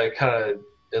that's kind of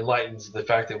enlightens the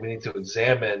fact that we need to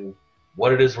examine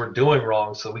what it is we're doing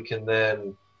wrong, so we can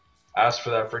then ask for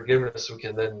that forgiveness. We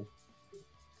can then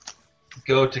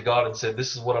go to God and say,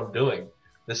 "This is what I'm doing.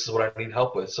 This is what I need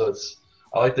help with." So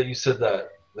I like that you said that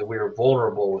we are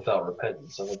vulnerable without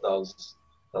repentance. I thought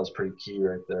that was pretty key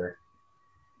right there.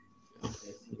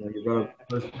 You brought up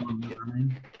First John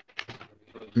 9,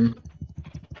 Mm-hmm.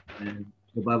 and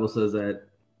the Bible says that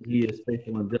He is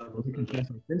faithful and just. If we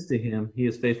confess our sins to Him, He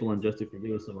is faithful and just to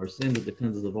forgive us of our sins and to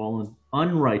cleanse us of all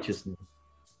unrighteousness.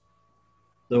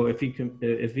 So if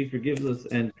He forgives us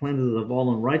and cleanses us of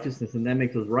all unrighteousness, and that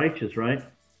makes us righteous, right?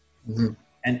 Mm-hmm.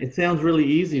 And it sounds really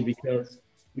easy because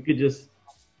we could just,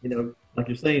 like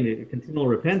you're saying, a continual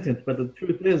repentance. But the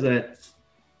truth is that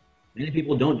many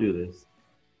people don't do this.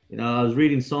 I was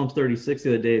reading Psalms 36 the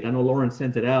other day. I know Lauren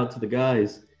sent it out to the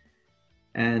guys,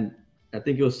 and I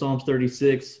think it was Psalms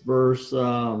 36, verse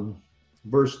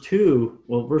 2.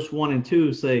 Well, verse 1 and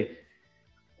 2 say,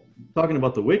 talking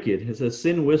about the wicked, it says,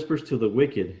 "Sin whispers to the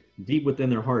wicked deep within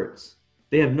their hearts.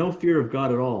 They have no fear of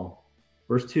God at all."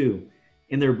 Verse 2,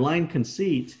 "In their blind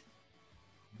conceit,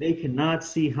 they cannot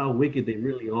see how wicked they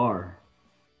really are."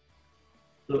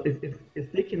 So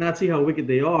if they cannot see how wicked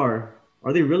they are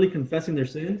they really confessing their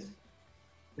sins?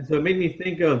 And so it made me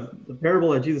think of the parable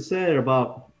that Jesus said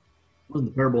about, what was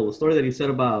the parable? The story that He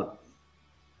said about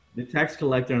the tax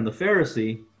collector and the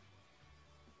Pharisee.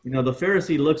 The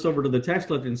Pharisee looks over to the tax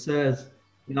collector and says,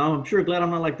 "I'm sure glad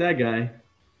I'm not like that guy."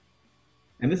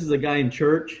 And this is a guy in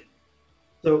church.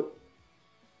 So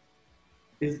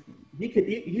he's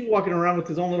walking around with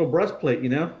his own little breastplate,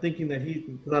 thinking that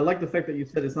because I like the fact that you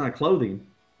said it's not clothing.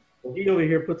 Well, he over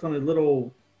here puts on his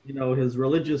little, his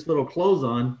religious little clothes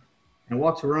on and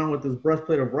walks around with his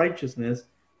breastplate of righteousness,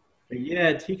 but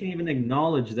yet he can't even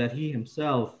acknowledge that he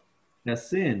himself has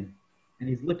sinned. And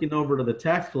he's looking over to the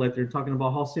tax collector talking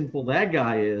about how sinful that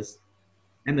guy is.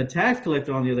 And the tax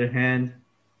collector, on the other hand,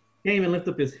 can't even lift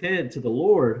up his head to the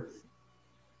Lord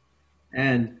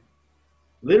and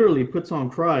literally puts on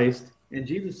Christ. And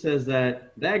Jesus says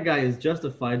that guy is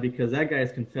justified because that guy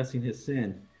is confessing his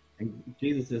sin.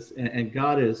 And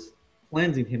God is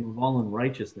cleansing him of all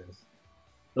unrighteousness.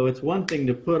 So it's one thing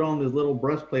to put on this little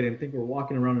breastplate and think we're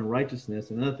walking around in righteousness.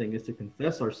 Another thing is to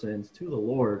confess our sins to the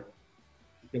Lord,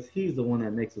 because He's the one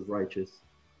that makes us righteous.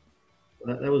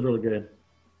 That was really good.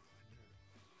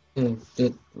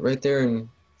 Right there in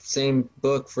same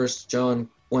book, 1 John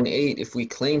 1:8, if we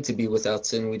claim to be without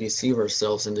sin, we deceive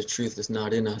ourselves and the truth is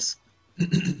not in us.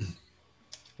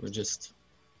 We're just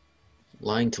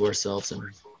lying to ourselves and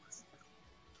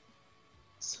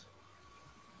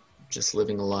just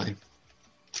living a lie.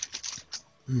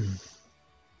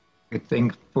 Good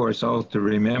thing for us all to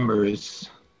remember is,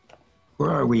 where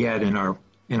are we at in our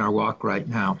walk right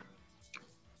now?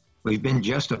 We've been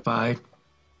justified,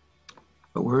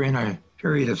 but we're in a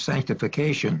period of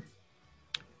sanctification.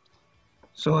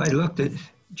 So I looked at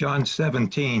John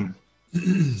 17,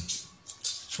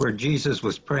 where Jesus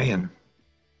was praying.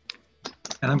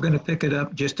 And I'm going to pick it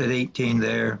up just at 18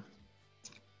 there.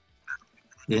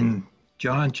 In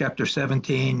John chapter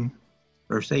 17,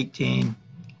 verse 18,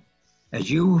 "As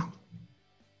you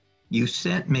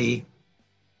sent me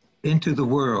into the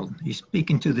world," he's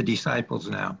speaking to the disciples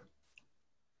now,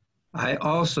 "I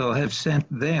also have sent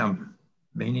them,"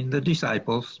 meaning the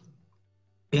disciples,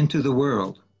 "into the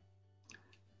world.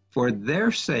 For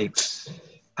their sakes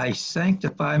I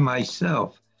sanctify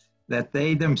myself, that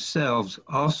they themselves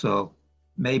also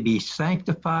may be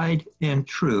sanctified in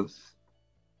truth."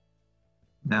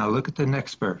 Now look at the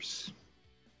next verse.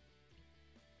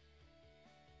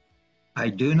 "I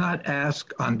do not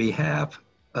ask on behalf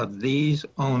of these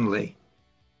only,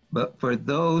 but for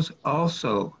those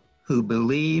also who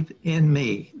believe in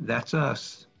me," that's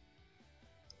us,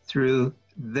 "through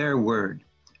their word,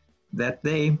 that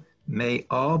they may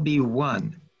all be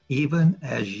one, even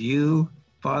as you,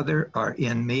 Father, are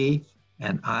in me,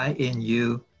 and I in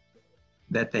you,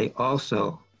 that they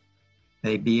also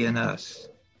may be in us.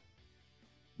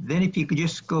 Then if you could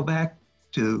just go back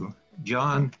to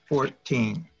John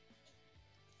 14,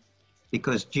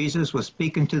 because Jesus was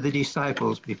speaking to the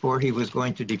disciples before he was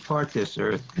going to depart this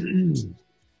earth. And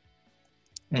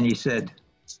he said,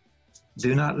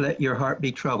 do not let your heart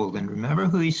be troubled. And remember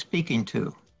who he's speaking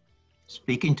to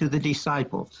the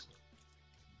disciples.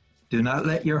 Do not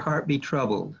let your heart be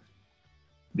troubled.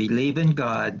 Believe in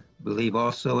God, believe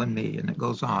also in me. And it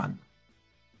goes on.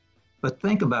 But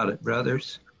think about it,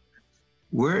 brothers.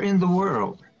 We're in the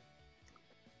world,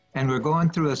 and we're going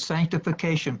through a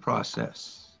sanctification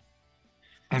process.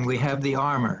 And we have the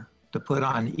armor to put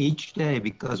on each day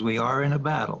because we are in a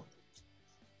battle.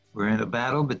 We're in a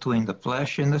battle between the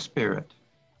flesh and the spirit.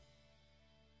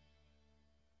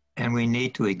 And we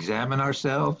need to examine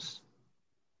ourselves.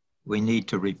 We need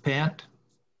to repent.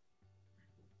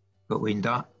 But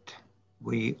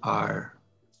we are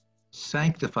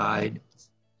sanctified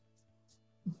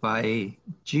by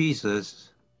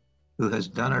Jesus, who has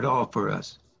done it all for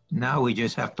us. Now we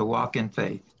just have to walk in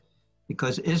faith.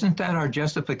 Because isn't that our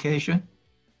justification?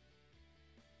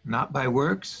 Not by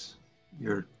works.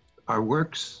 Our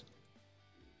works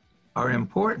are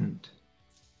important,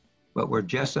 but we're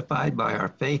justified by our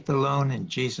faith alone in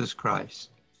Jesus Christ.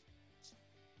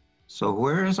 So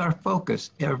where is our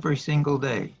focus every single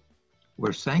day?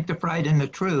 We're sanctified in the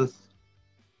truth,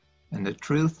 and the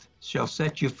truth shall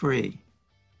set you free.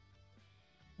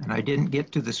 And I didn't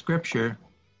get to the scripture,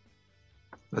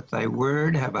 but thy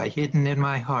word have I hidden in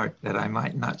my heart that I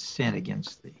might not sin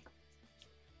against thee.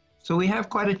 So we have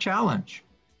quite a challenge,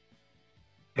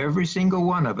 every single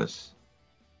one of us.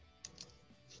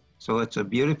 So it's a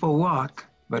beautiful walk,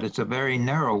 but it's a very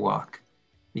narrow walk,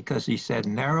 because he said,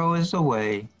 narrow is the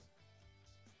way,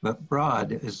 but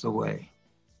broad is the way.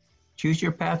 Choose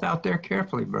your path out there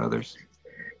carefully, brothers.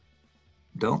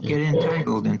 Don't get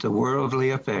entangled into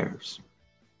worldly affairs.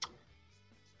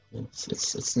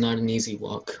 It's not an easy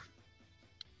walk.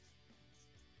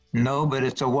 No, but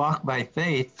it's a walk by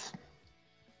faith,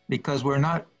 because we're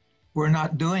not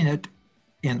doing it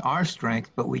in our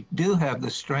strength, but we do have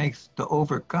the strength to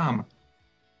overcome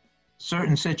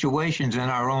certain situations in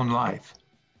our own life.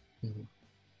 Mm-hmm.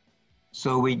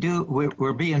 So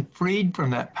we're being freed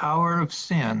from that power of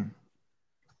sin,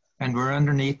 and we're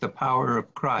underneath the power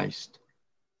of Christ.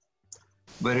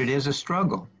 But it is a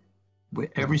struggle.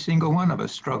 Every single one of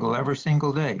us struggle every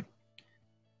single day.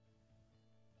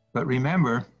 But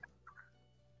remember,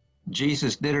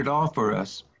 Jesus did it all for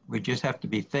us. We just have to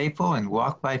be faithful and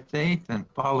walk by faith and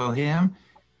follow him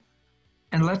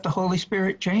and let the Holy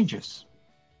Spirit change us.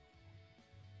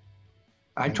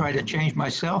 I tried to change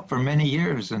myself for many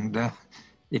years, and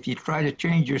if you try to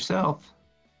change yourself,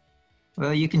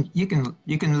 well, you can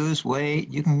lose weight,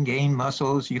 you can gain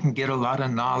muscles, you can get a lot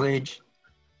of knowledge.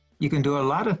 You can do a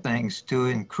lot of things to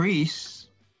increase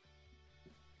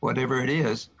whatever it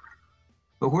is.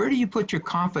 But where do you put your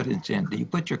confidence in? Do you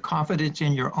put your confidence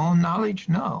in your own knowledge?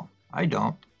 No, I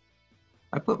don't.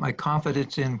 I put my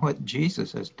confidence in what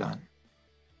Jesus has done.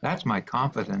 That's my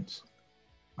confidence.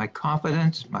 My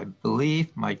confidence, my belief,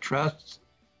 my trust.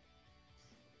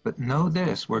 But know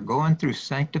this, we're going through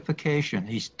sanctification.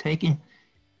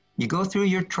 You go through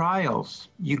your trials.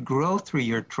 You grow through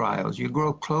your trials. You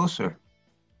grow closer.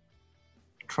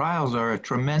 Trials are a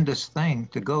tremendous thing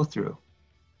to go through.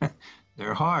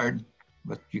 They're hard,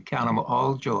 but you count them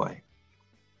all joy.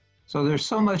 So there's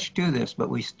so much to this, but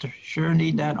we sure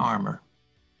need that armor.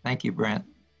 Thank you, Brent.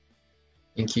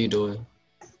 Thank you, Doyle.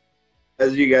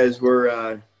 As you guys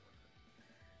were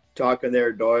talking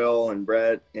there, Doyle and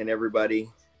Brett and everybody,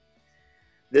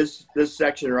 this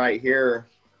section right here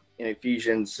in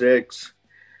Ephesians 6,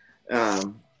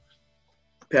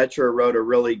 Petra wrote a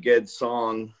really good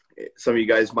song. Some of you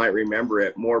guys might remember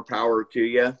it, More Power to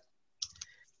You.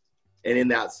 And in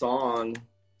that song,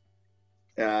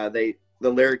 the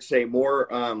lyrics say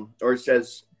more, or it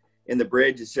says in the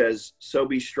bridge, it says, so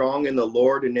be strong in the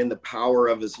Lord and in the power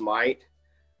of his might.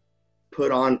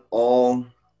 Put on all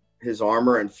his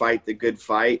armor and fight the good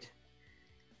fight.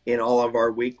 In all of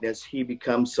our weakness, he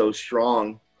becomes so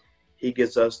strong. He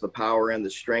gives us the power and the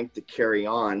strength to carry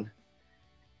on.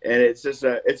 And it's just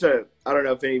I don't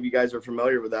know if any of you guys are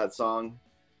familiar with that song.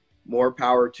 More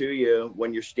power to you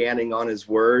when you're standing on his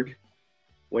word,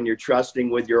 when you're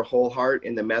trusting with your whole heart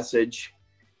in the message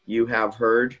you have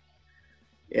heard.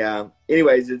 Yeah.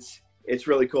 Anyways, it's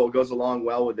really cool. It goes along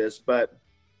well with this, but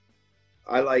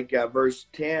I like verse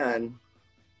 10.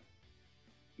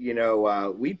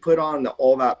 We put on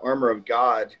all that armor of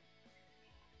God.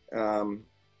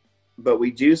 but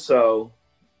we do so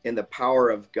in the power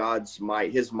of God's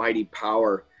might, his mighty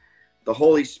power. The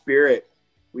Holy Spirit,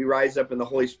 we rise up in the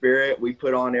Holy Spirit. We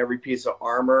put on every piece of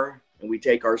armor and we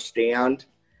take our stand.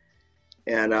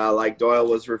 And like Doyle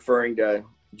was referring to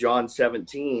John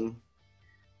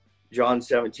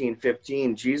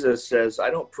 17:15, Jesus says, I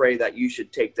don't pray that you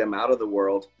should take them out of the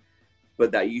world,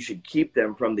 but that you should keep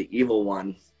them from the evil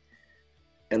one.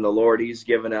 And the Lord, he's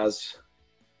given us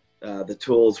the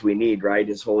tools we need, right?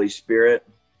 His Holy Spirit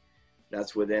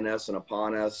that's within us and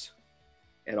upon us,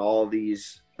 and all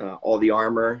the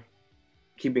armor,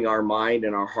 keeping our mind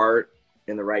and our heart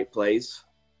in the right place,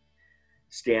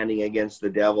 standing against the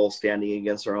devil, standing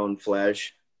against our own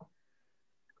flesh.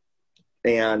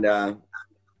 And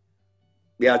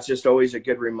yeah, it's just always a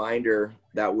good reminder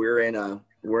that we're in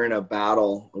a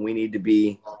battle, and we need to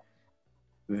be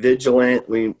vigilant.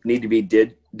 We need to be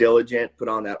diligent, put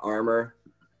on that armor.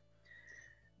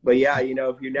 But yeah, you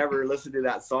know, if you never listened to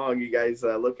that song, you guys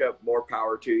look up More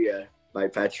Power to You by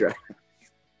Petra.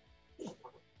 You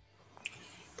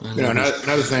know,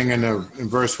 another thing in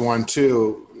verse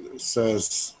 1-2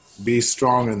 says, be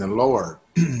strong in the Lord.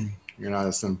 You know,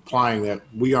 it's implying that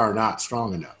we are not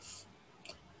strong enough.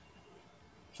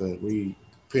 So that we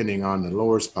depending on the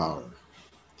Lord's power.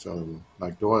 So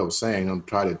like Doyle was saying, don't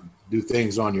try to do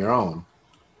things on your own.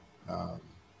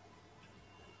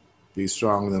 Be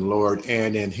strong in the Lord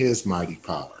and in his mighty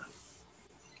power.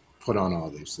 Put on all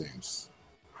these things.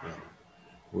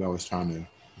 We're always trying to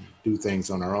do things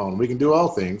on our own. We can do all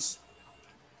things,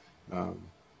 but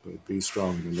be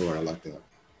strong in the Lord. I like that.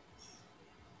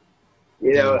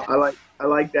 You know, I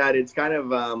like that. It's kind of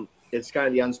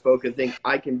the unspoken thing.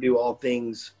 I can do all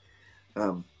things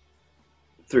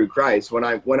through Christ. When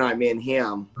I'm in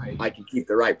him, I can keep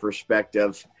the right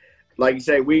perspective. Like you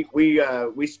say, we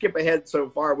skip ahead so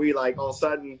far. We like all of a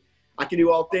sudden I can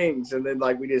do all things, and then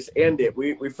like we just end it.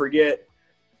 We forget.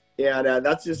 And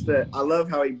that's just I love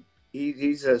how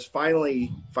he says,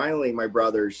 finally, my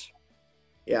brothers,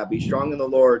 yeah, be strong in the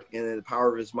Lord and in the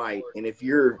power of his might. And if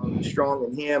you're strong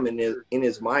in him and in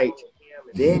his might,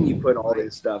 then you put all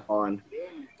this stuff on.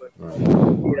 Right.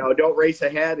 You know, don't race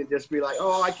ahead and just be like,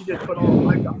 oh, I can just put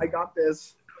on, I got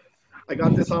this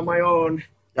on my own.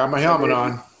 Got my helmet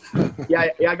on. Yeah,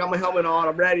 I got my helmet on.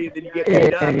 I'm ready. Then you get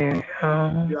beat up.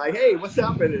 You're like, hey, what's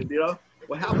happening? You know,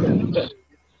 what happened?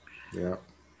 Yeah.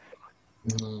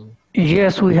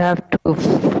 Yes, we have to.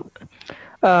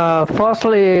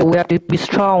 Firstly, we have to be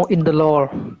strong in the Lord.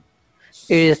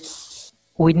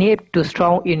 We need to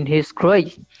strong in His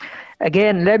grace.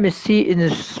 Again, let me see in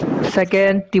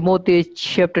 2 Timothy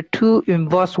chapter 2 in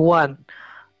verse 1.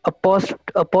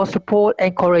 Apostle Paul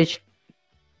encouraged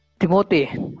Timothy.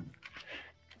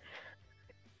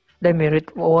 Let me read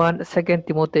 2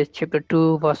 Timothy chapter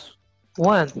 2 verse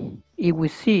 1. If we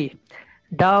see,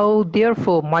 thou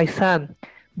therefore, my son,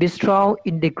 be strong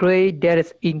in the grace that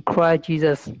is in Christ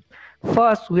Jesus.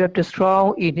 First, we have to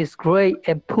strong in His grace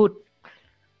and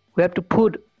we have to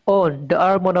put on the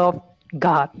armor of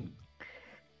God.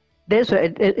 That's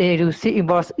why you see in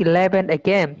verse 11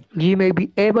 again, you may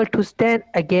be able to stand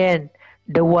against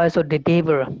the wiles of the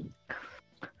devil.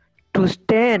 To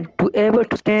able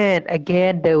to stand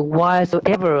against the wiles of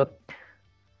the devil,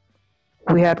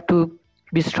 we have to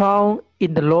be strong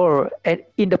in the Lord and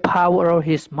in the power of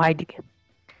His might.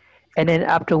 And then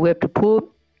after we have to put,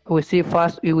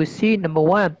 we will see number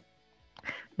 1,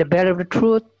 the belt of the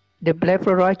truth, the belt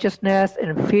of righteousness,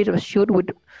 and feet of shoes with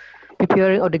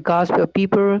preparing of the gospel of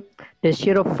people, the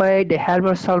shield of faith, the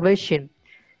helmet of salvation,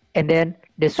 and then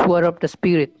the sword of the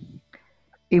Spirit.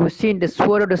 You will see the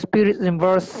sword of the Spirit in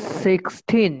verse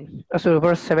 16, also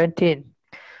verse 17.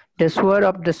 The sword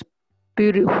of the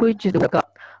Spirit, which is the word of God.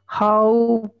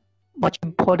 How much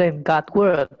important God's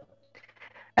word.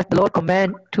 As the Lord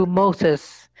commanded to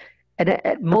Moses, and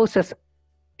at Moses,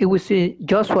 you will see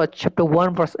Joshua chapter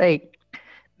 1 verse 8.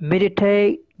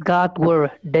 Meditate God's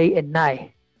word day and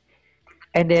night.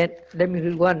 And then let me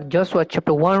read Joshua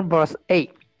chapter 1 verse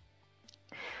 8.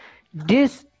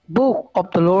 This book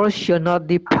of the Lord shall not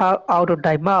depart out of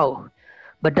thy mouth,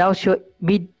 but thou shalt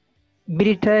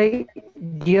meditate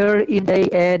therein day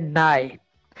and night,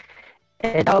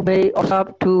 and thou may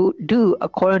observe to do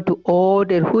according to all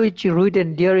that which is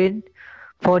written therein,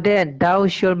 for then thou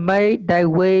shalt make thy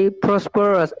way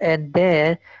prosperous, and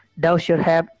then thou shalt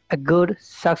have a good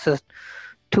success.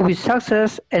 To be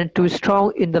success and to be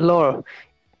strong in the Lord,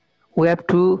 we have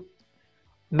to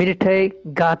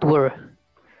meditate God's word,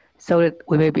 so that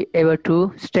we may be able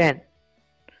to stand.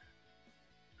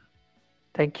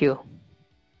 Thank you.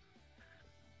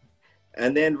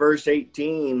 And then verse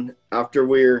 18, after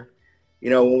we're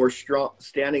when we're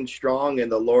standing strong in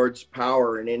the Lord's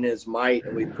power and in his might,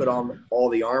 and we put on all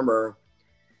the armor,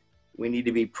 we need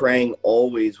to be praying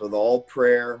always with all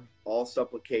prayer, all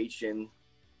supplication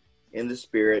in the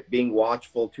Spirit, being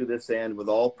watchful to this end with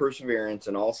all perseverance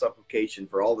and all supplication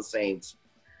for all the saints.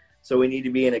 So we need to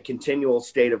be in a continual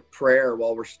state of prayer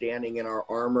while we're standing in our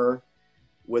armor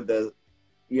with the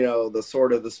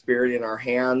sword of the Spirit in our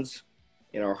hands,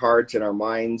 in our hearts, in our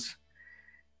minds.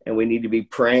 And we need to be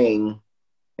praying,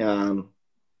 and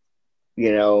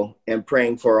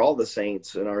praying for all the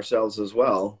saints and ourselves as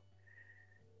well.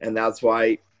 And that's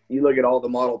why you look at all the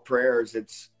model prayers,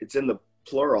 it's in the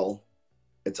plural.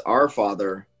 It's our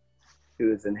Father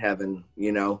who is in heaven,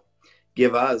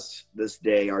 give us this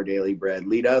day our daily bread.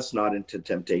 Lead us not into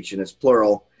temptation. It's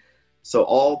plural. So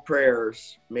all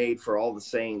prayers made for all the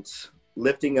saints,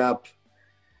 lifting up,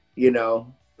 the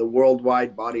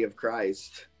worldwide body of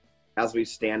Christ as we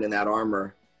stand in that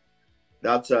armor.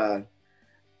 That's, the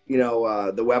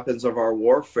weapons of our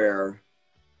warfare,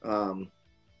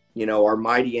 are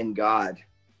mighty in God.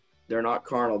 They're not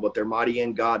carnal, but they're mighty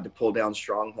in God to pull down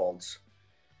strongholds.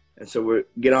 And so we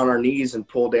get on our knees and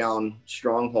pull down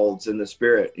strongholds in the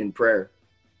Spirit in prayer.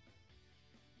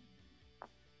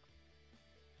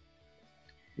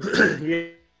 Yeah.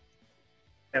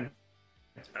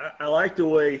 I like the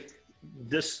way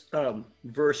this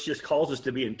verse just calls us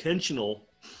to be intentional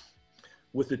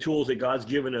with the tools that God's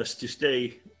given us to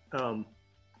stay on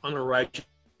a righteous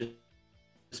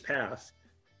path.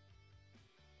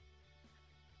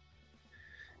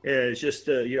 And it's just,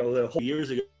 the whole years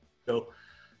ago,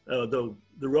 the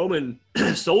Roman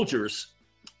soldiers,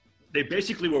 they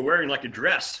basically were wearing like a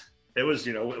dress. It was,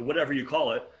 whatever you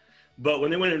call it. But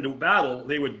when they went into battle,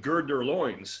 they would gird their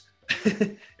loins.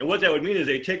 And what that would mean is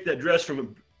they take that dress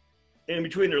from in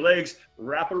between their legs,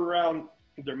 wrap it around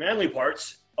their manly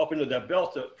parts up into that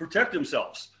belt to protect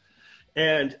themselves.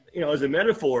 And, as a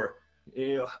metaphor,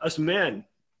 us men,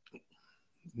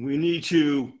 we need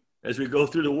to, as we go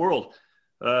through the world,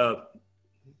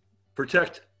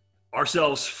 protect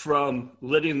ourselves from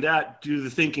letting that do the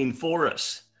thinking for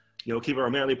us, keep our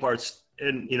manly parts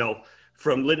and,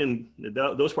 from letting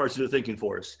those parts do the thinking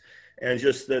for us. And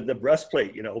just the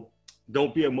breastplate,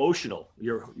 don't be emotional.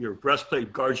 Your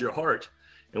breastplate guards your heart.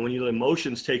 And when your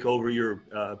emotions take over your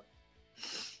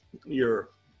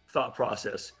thought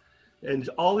process. And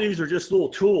all these are just little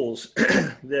tools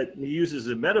that he uses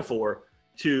as a metaphor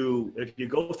to, if you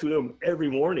go through them every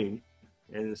morning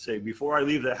and say, before I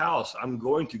leave the house, I'm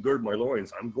going to gird my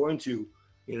loins. I'm going to,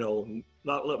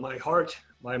 not let my heart,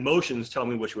 my emotions tell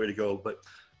me which way to go, but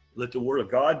let the word of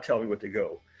God tell me what to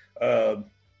go.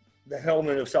 The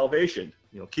helmet of salvation,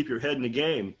 keep your head in the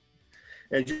game.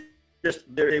 And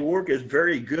just they work as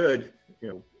very good,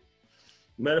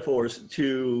 metaphors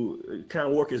to kind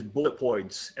of work as bullet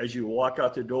points as you walk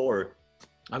out the door.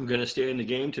 I'm going to stay in the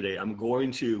game today. I'm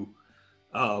going to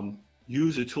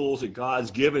use the tools that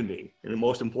God's given me. And the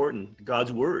most important,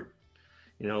 God's word.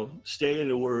 Stay in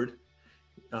the word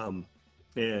and,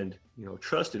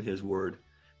 trust in his word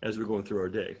as we're going through our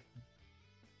day.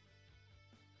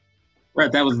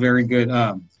 Brett, that was very good.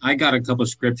 I got a couple of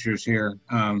scriptures here.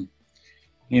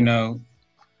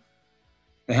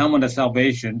 The helmet of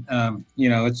salvation,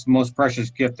 it's the most precious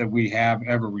gift that we have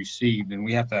ever received. And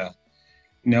we have to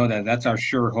know that that's our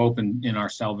sure hope in our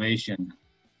salvation.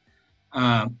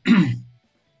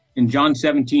 In John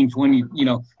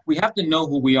 17:20, we have to know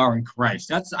who we are in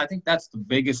Christ. I think that's the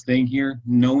biggest thing here,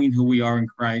 knowing who we are in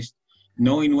Christ,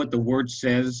 knowing what the word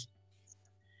says,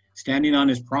 standing on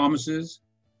his promises.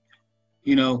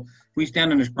 If we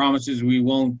stand on his promises, we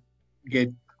won't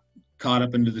get caught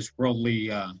up into this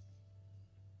worldly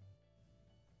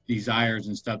desires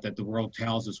and stuff that the world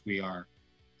tells us we are,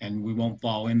 and we won't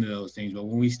fall into those things. But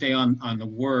when we stay on the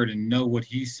word and know what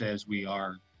he says we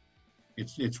are,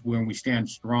 it's when we stand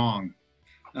strong.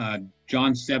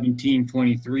 John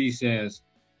 17:23 says,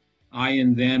 I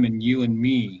in them and you in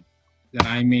me, that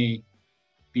I may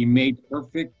be made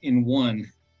perfect in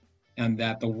one, and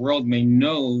that the world may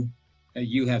know that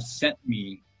you have sent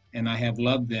me, and I have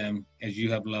loved them as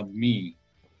you have loved me.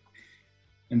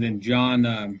 And then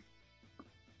John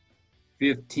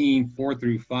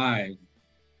 15:4-5,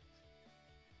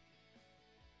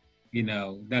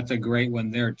 that's a great one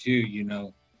there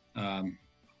too.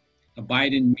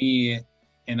 Abide in me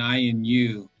and I in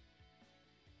you,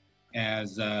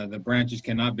 as the branches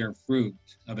cannot bear fruit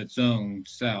of its own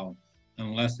self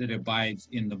unless it abides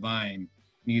in the vine,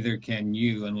 neither can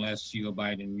you unless you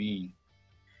abide in me.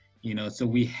 So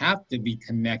we have to be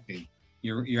connected.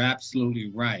 You're absolutely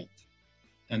right.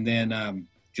 And then 1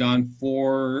 John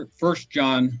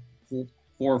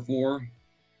 4:4,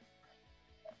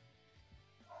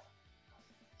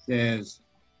 says,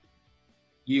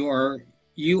 you are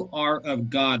of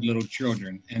God, little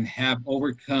children, and have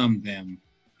overcome them,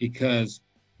 because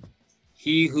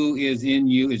he who is in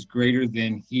you is greater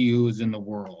than he who is in the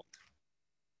world.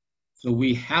 So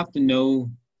we have to know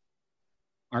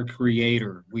our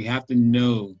Creator. We have to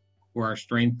know where our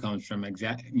strength comes from.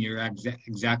 You're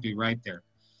exactly right there.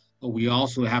 But we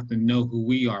also have to know who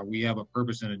we are. We have a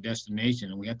purpose and a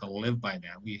destination, and we have to live by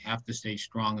that. We have to stay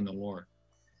strong in the Lord.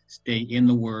 Stay in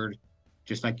the Word,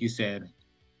 just like you said.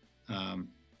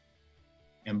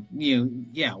 And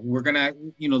yeah, we're gonna,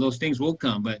 those things will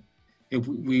come. But if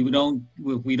we don't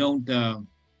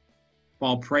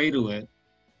fall prey to it,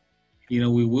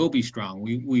 we will be strong.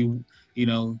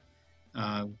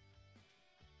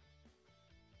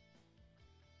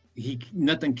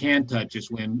 Nothing can touch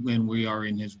us when we are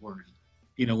in His Word.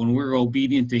 When we're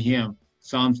obedient to Him,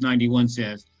 Psalms 91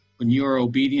 says, when you are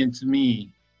obedient to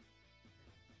me,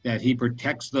 that He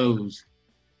protects those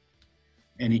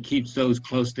and He keeps those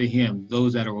close to Him,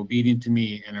 those that are obedient to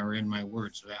me and are in my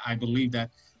Word. So I believe that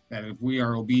if we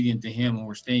are obedient to Him and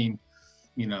we're staying,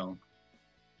 in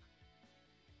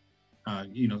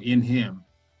Him,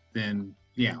 then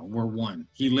yeah, we're one.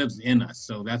 He lives in us.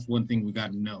 So that's one thing we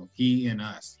got to know. He in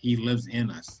us. He lives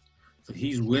in us. So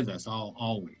He's with us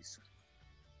always.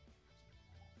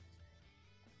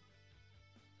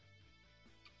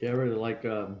 Yeah, I really like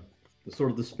the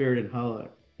sword of the Spirit, and how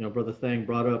Brother Thang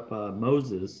brought up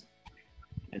Moses,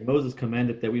 and Moses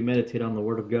commanded that we meditate on the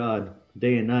Word of God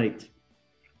day and night.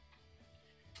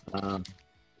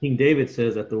 King David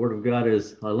says that the Word of God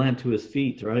is a lamp to his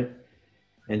feet, right?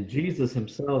 And Jesus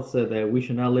Himself said that we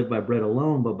should not live by bread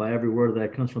alone, but by every word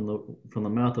that comes from the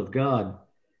mouth of God.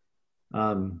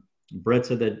 Brett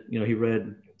said that he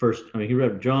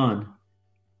read John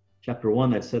chapter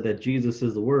 1 that said that Jesus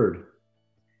is the Word.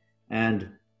 And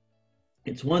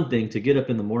it's one thing to get up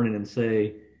in the morning and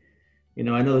say, I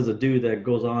know there's a dude that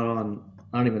goes on,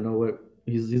 I don't even know what,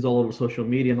 he's all over social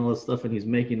media and all this stuff, and he's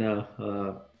making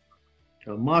a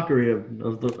mockery of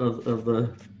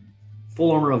the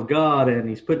full armor of God, and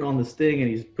he's putting on this thing, and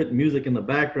he's putting music in the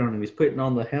background, and he's putting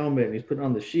on the helmet, and he's putting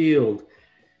on the shield,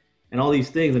 and all these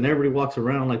things, and everybody walks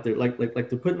around like they're like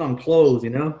they're putting on clothes,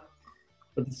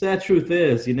 But the sad truth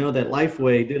is, that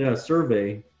Lifeway did a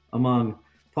survey among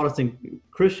Protestant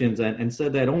Christians and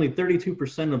said that only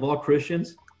 32% of all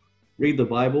Christians read the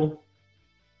Bible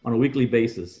on a weekly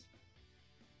basis.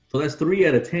 So that's 3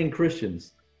 out of 10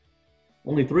 Christians.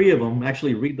 Only 3 of them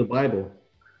actually read the Bible.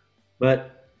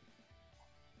 But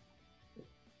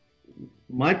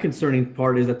my concerning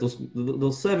part is that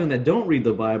those 7 that don't read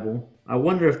the Bible, I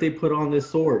wonder if they put on this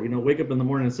sword, wake up in the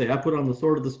morning and say, I put on the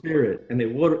sword of the Spirit, and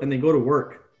they go to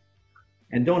work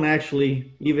and don't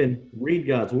actually even read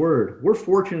God's Word. We're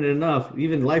fortunate enough,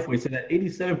 even Lifeway said that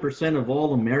 87% of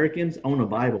all Americans own a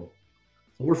Bible.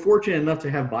 So we're fortunate enough to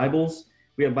have Bibles.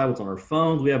 We have Bibles on our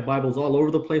phones. We have Bibles all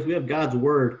over the place. We have God's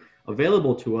Word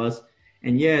available to us,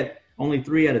 and yet only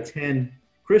 3 out of 10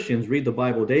 Christians read the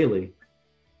Bible daily.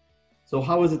 So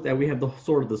how is it that we have the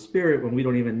sword of the Spirit when we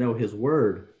don't even know His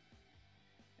Word?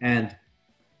 And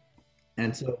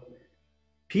so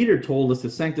Peter told us to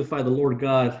sanctify the Lord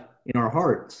God in our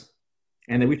hearts,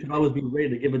 and that we should always be ready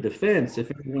to give a defense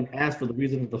if anyone asks for the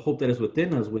reason of the hope that is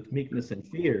within us with meekness and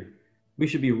fear. We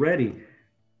should be ready.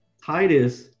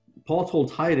 Paul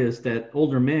told Titus that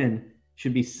older men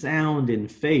should be sound in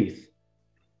faith.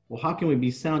 Well, how can we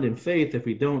be sound in faith if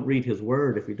we don't read His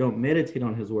Word, if we don't meditate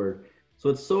on His Word? So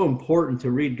it's so important to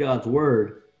read God's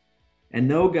Word and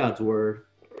know God's Word,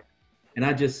 and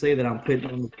not just say that I'm putting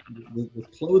on the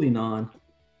clothing on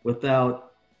without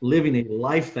living a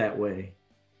life that way.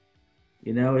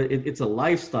 It's a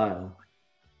lifestyle.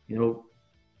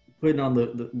 Putting on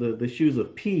the shoes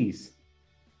of peace.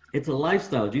 It's a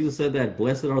lifestyle. Jesus said that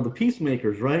blessed are the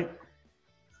peacemakers, right?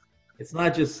 It's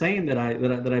not just saying that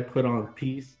I put on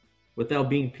peace without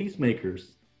being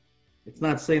peacemakers. It's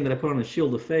not saying that I put on a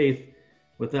shield of faith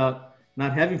without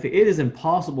not having faith. It is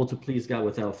impossible to please God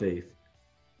without faith.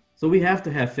 So we have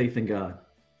to have faith in God.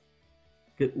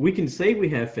 We can say we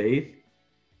have faith,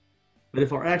 but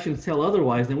if our actions tell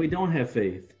otherwise, then we don't have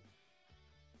faith.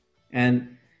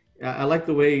 And I like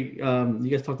the way you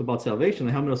guys talked about salvation,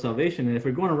 the helmet of salvation. And if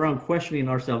we're going around questioning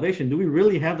our salvation, do we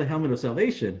really have the helmet of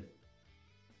salvation?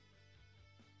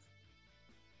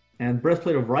 And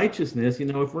breastplate of righteousness,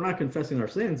 if we're not confessing our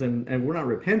sins and we're not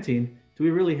repenting, do we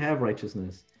really have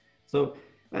righteousness? So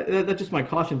that's just my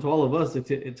caution to all of us,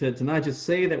 to not just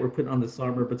say that we're putting on this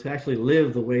armor, but to actually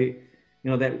live the way,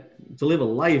 to live a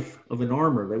life of an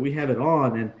armor, that we have it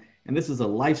on. And this is a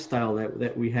lifestyle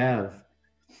that we have.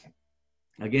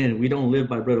 again, we don't live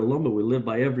by bread alone, but we live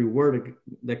by every word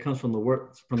that comes from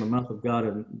the mouth of God,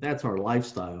 and that's our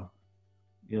lifestyle.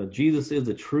 You know, Jesus is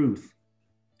the truth,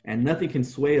 and nothing can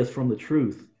sway us from the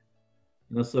truth.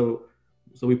 You know, so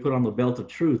we put on the belt of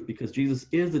truth because Jesus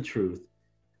is the truth,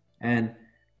 and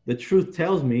the truth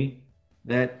tells me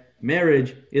that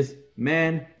marriage is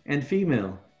man and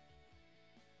female.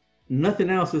 Nothing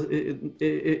else is.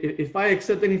 If I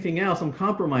accept anything else, I'm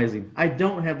compromising. I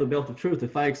don't have the belt of truth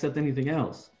if I accept anything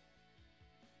else.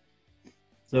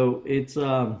 So it's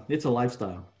a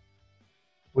lifestyle.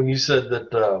 When you said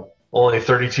that only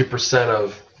 32%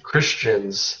 of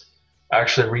Christians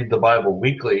actually read the Bible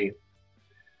weekly,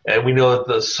 and we know that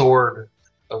the sword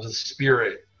of the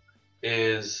Spirit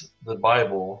is the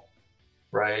Bible,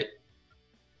 right?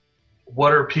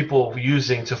 What are people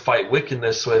using to fight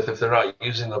wickedness with if they're not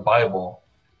using the Bible?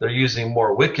 They're using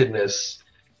more wickedness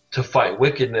to fight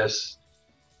wickedness.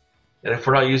 And if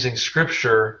we're not using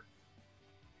Scripture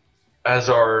as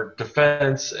our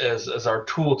defense, as our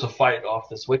tool to fight off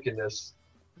this wickedness,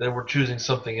 then we're choosing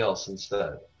something else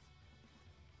instead.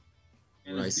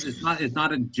 And it's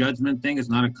not a judgment thing. It's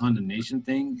not a condemnation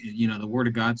thing. You know, the Word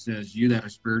of God says, "You that are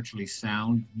spiritually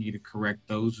sound need to correct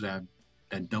those that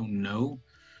don't know."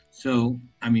 So,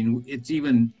 I mean, it's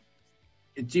even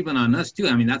on us too.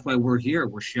 I mean, that's why we're here.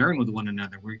 We're sharing with one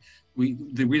another.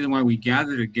 The reason why we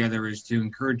gather together is to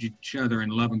encourage each other in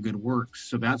love and good works.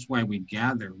 So that's why we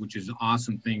gather, which is an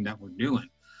awesome thing that we're doing.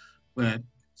 But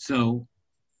so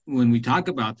when we talk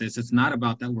about this, it's not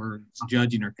about that we're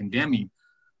judging or condemning.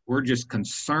 We're just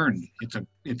concerned.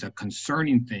 It's a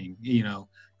concerning thing, you know.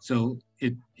 So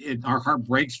our heart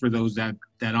breaks for those that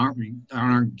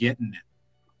aren't getting it.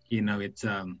 You know, it's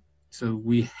so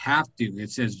we have to. It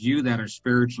says, "You that are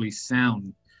spiritually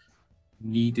sound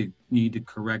need to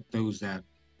correct those that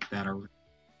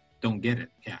don't get it."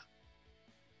 Yeah.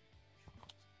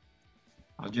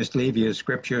 I'll just leave you a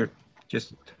scripture,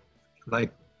 just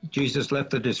like Jesus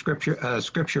left the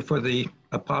scripture for the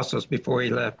apostles before he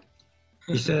left.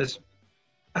 He says,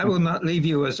 "I will not leave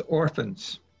you as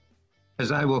orphans,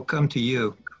 as I will come to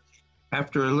you.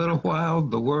 After a little while,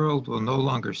 the world will no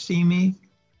longer see me,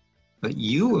 but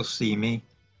you will see me.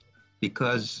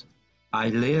 Because I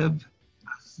live,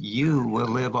 you will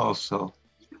live also."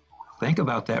 Think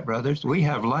about that, brothers. We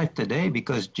have life today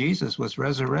because Jesus was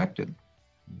resurrected.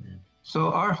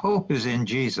 So our hope is in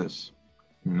Jesus,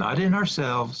 not in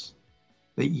ourselves.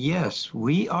 But yes,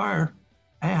 we are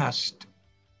asked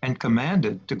and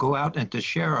commanded to go out and to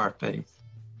share our faith,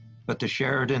 but to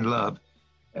share it in love,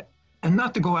 and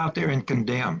not to go out there and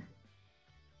condemn.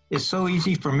 It's so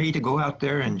easy for me to go out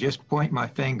there and just point my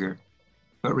finger.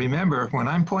 But remember, when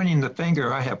I'm pointing the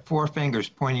finger, I have 4 fingers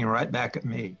pointing right back at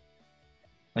me.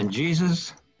 And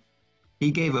Jesus,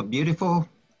 he gave a beautiful,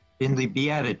 in the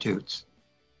Beatitudes.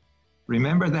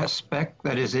 Remember that speck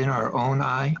that is in our own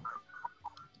eye?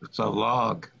 It's a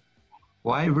log.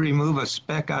 Why remove a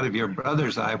speck out of your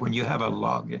brother's eye when you have a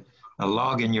log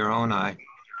in your own eye?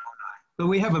 So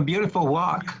we have a beautiful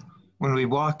walk when we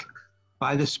walk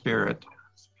by the Spirit.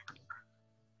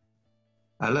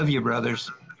 I love you,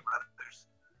 brothers.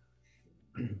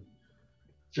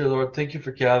 Dear Lord, thank you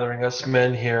for gathering us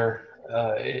men here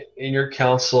in your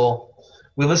counsel.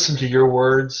 We listen to your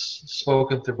words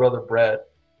spoken through Brother Brett.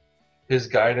 His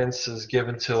guidance is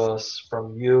given to us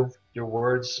from you, your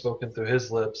words spoken through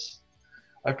his lips.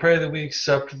 I pray that we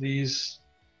accept these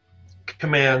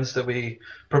commands, that we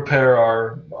prepare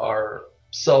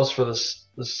ourselves for this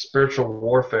spiritual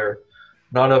warfare,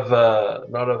 not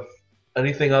of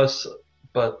anything else,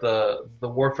 but the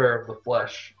warfare of the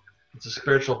flesh. It's a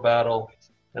spiritual battle,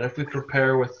 and if we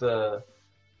prepare with the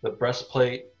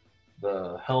breastplate,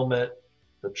 the helmet,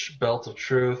 the belt of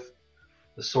truth,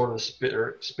 the sword of the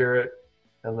spirit,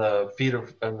 and the feet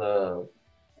of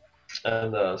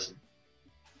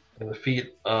the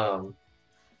feet,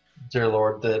 dear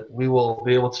Lord, that we will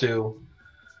be able to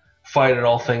fight in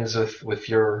all things with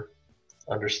your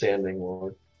understanding,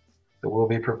 Lord, that we'll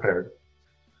be prepared.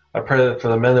 I pray that for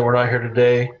the men that were not here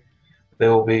today, they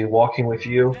will be walking with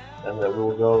you, and that we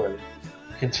will go and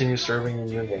continue serving in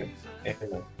your name.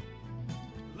 Amen.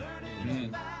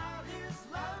 Amen.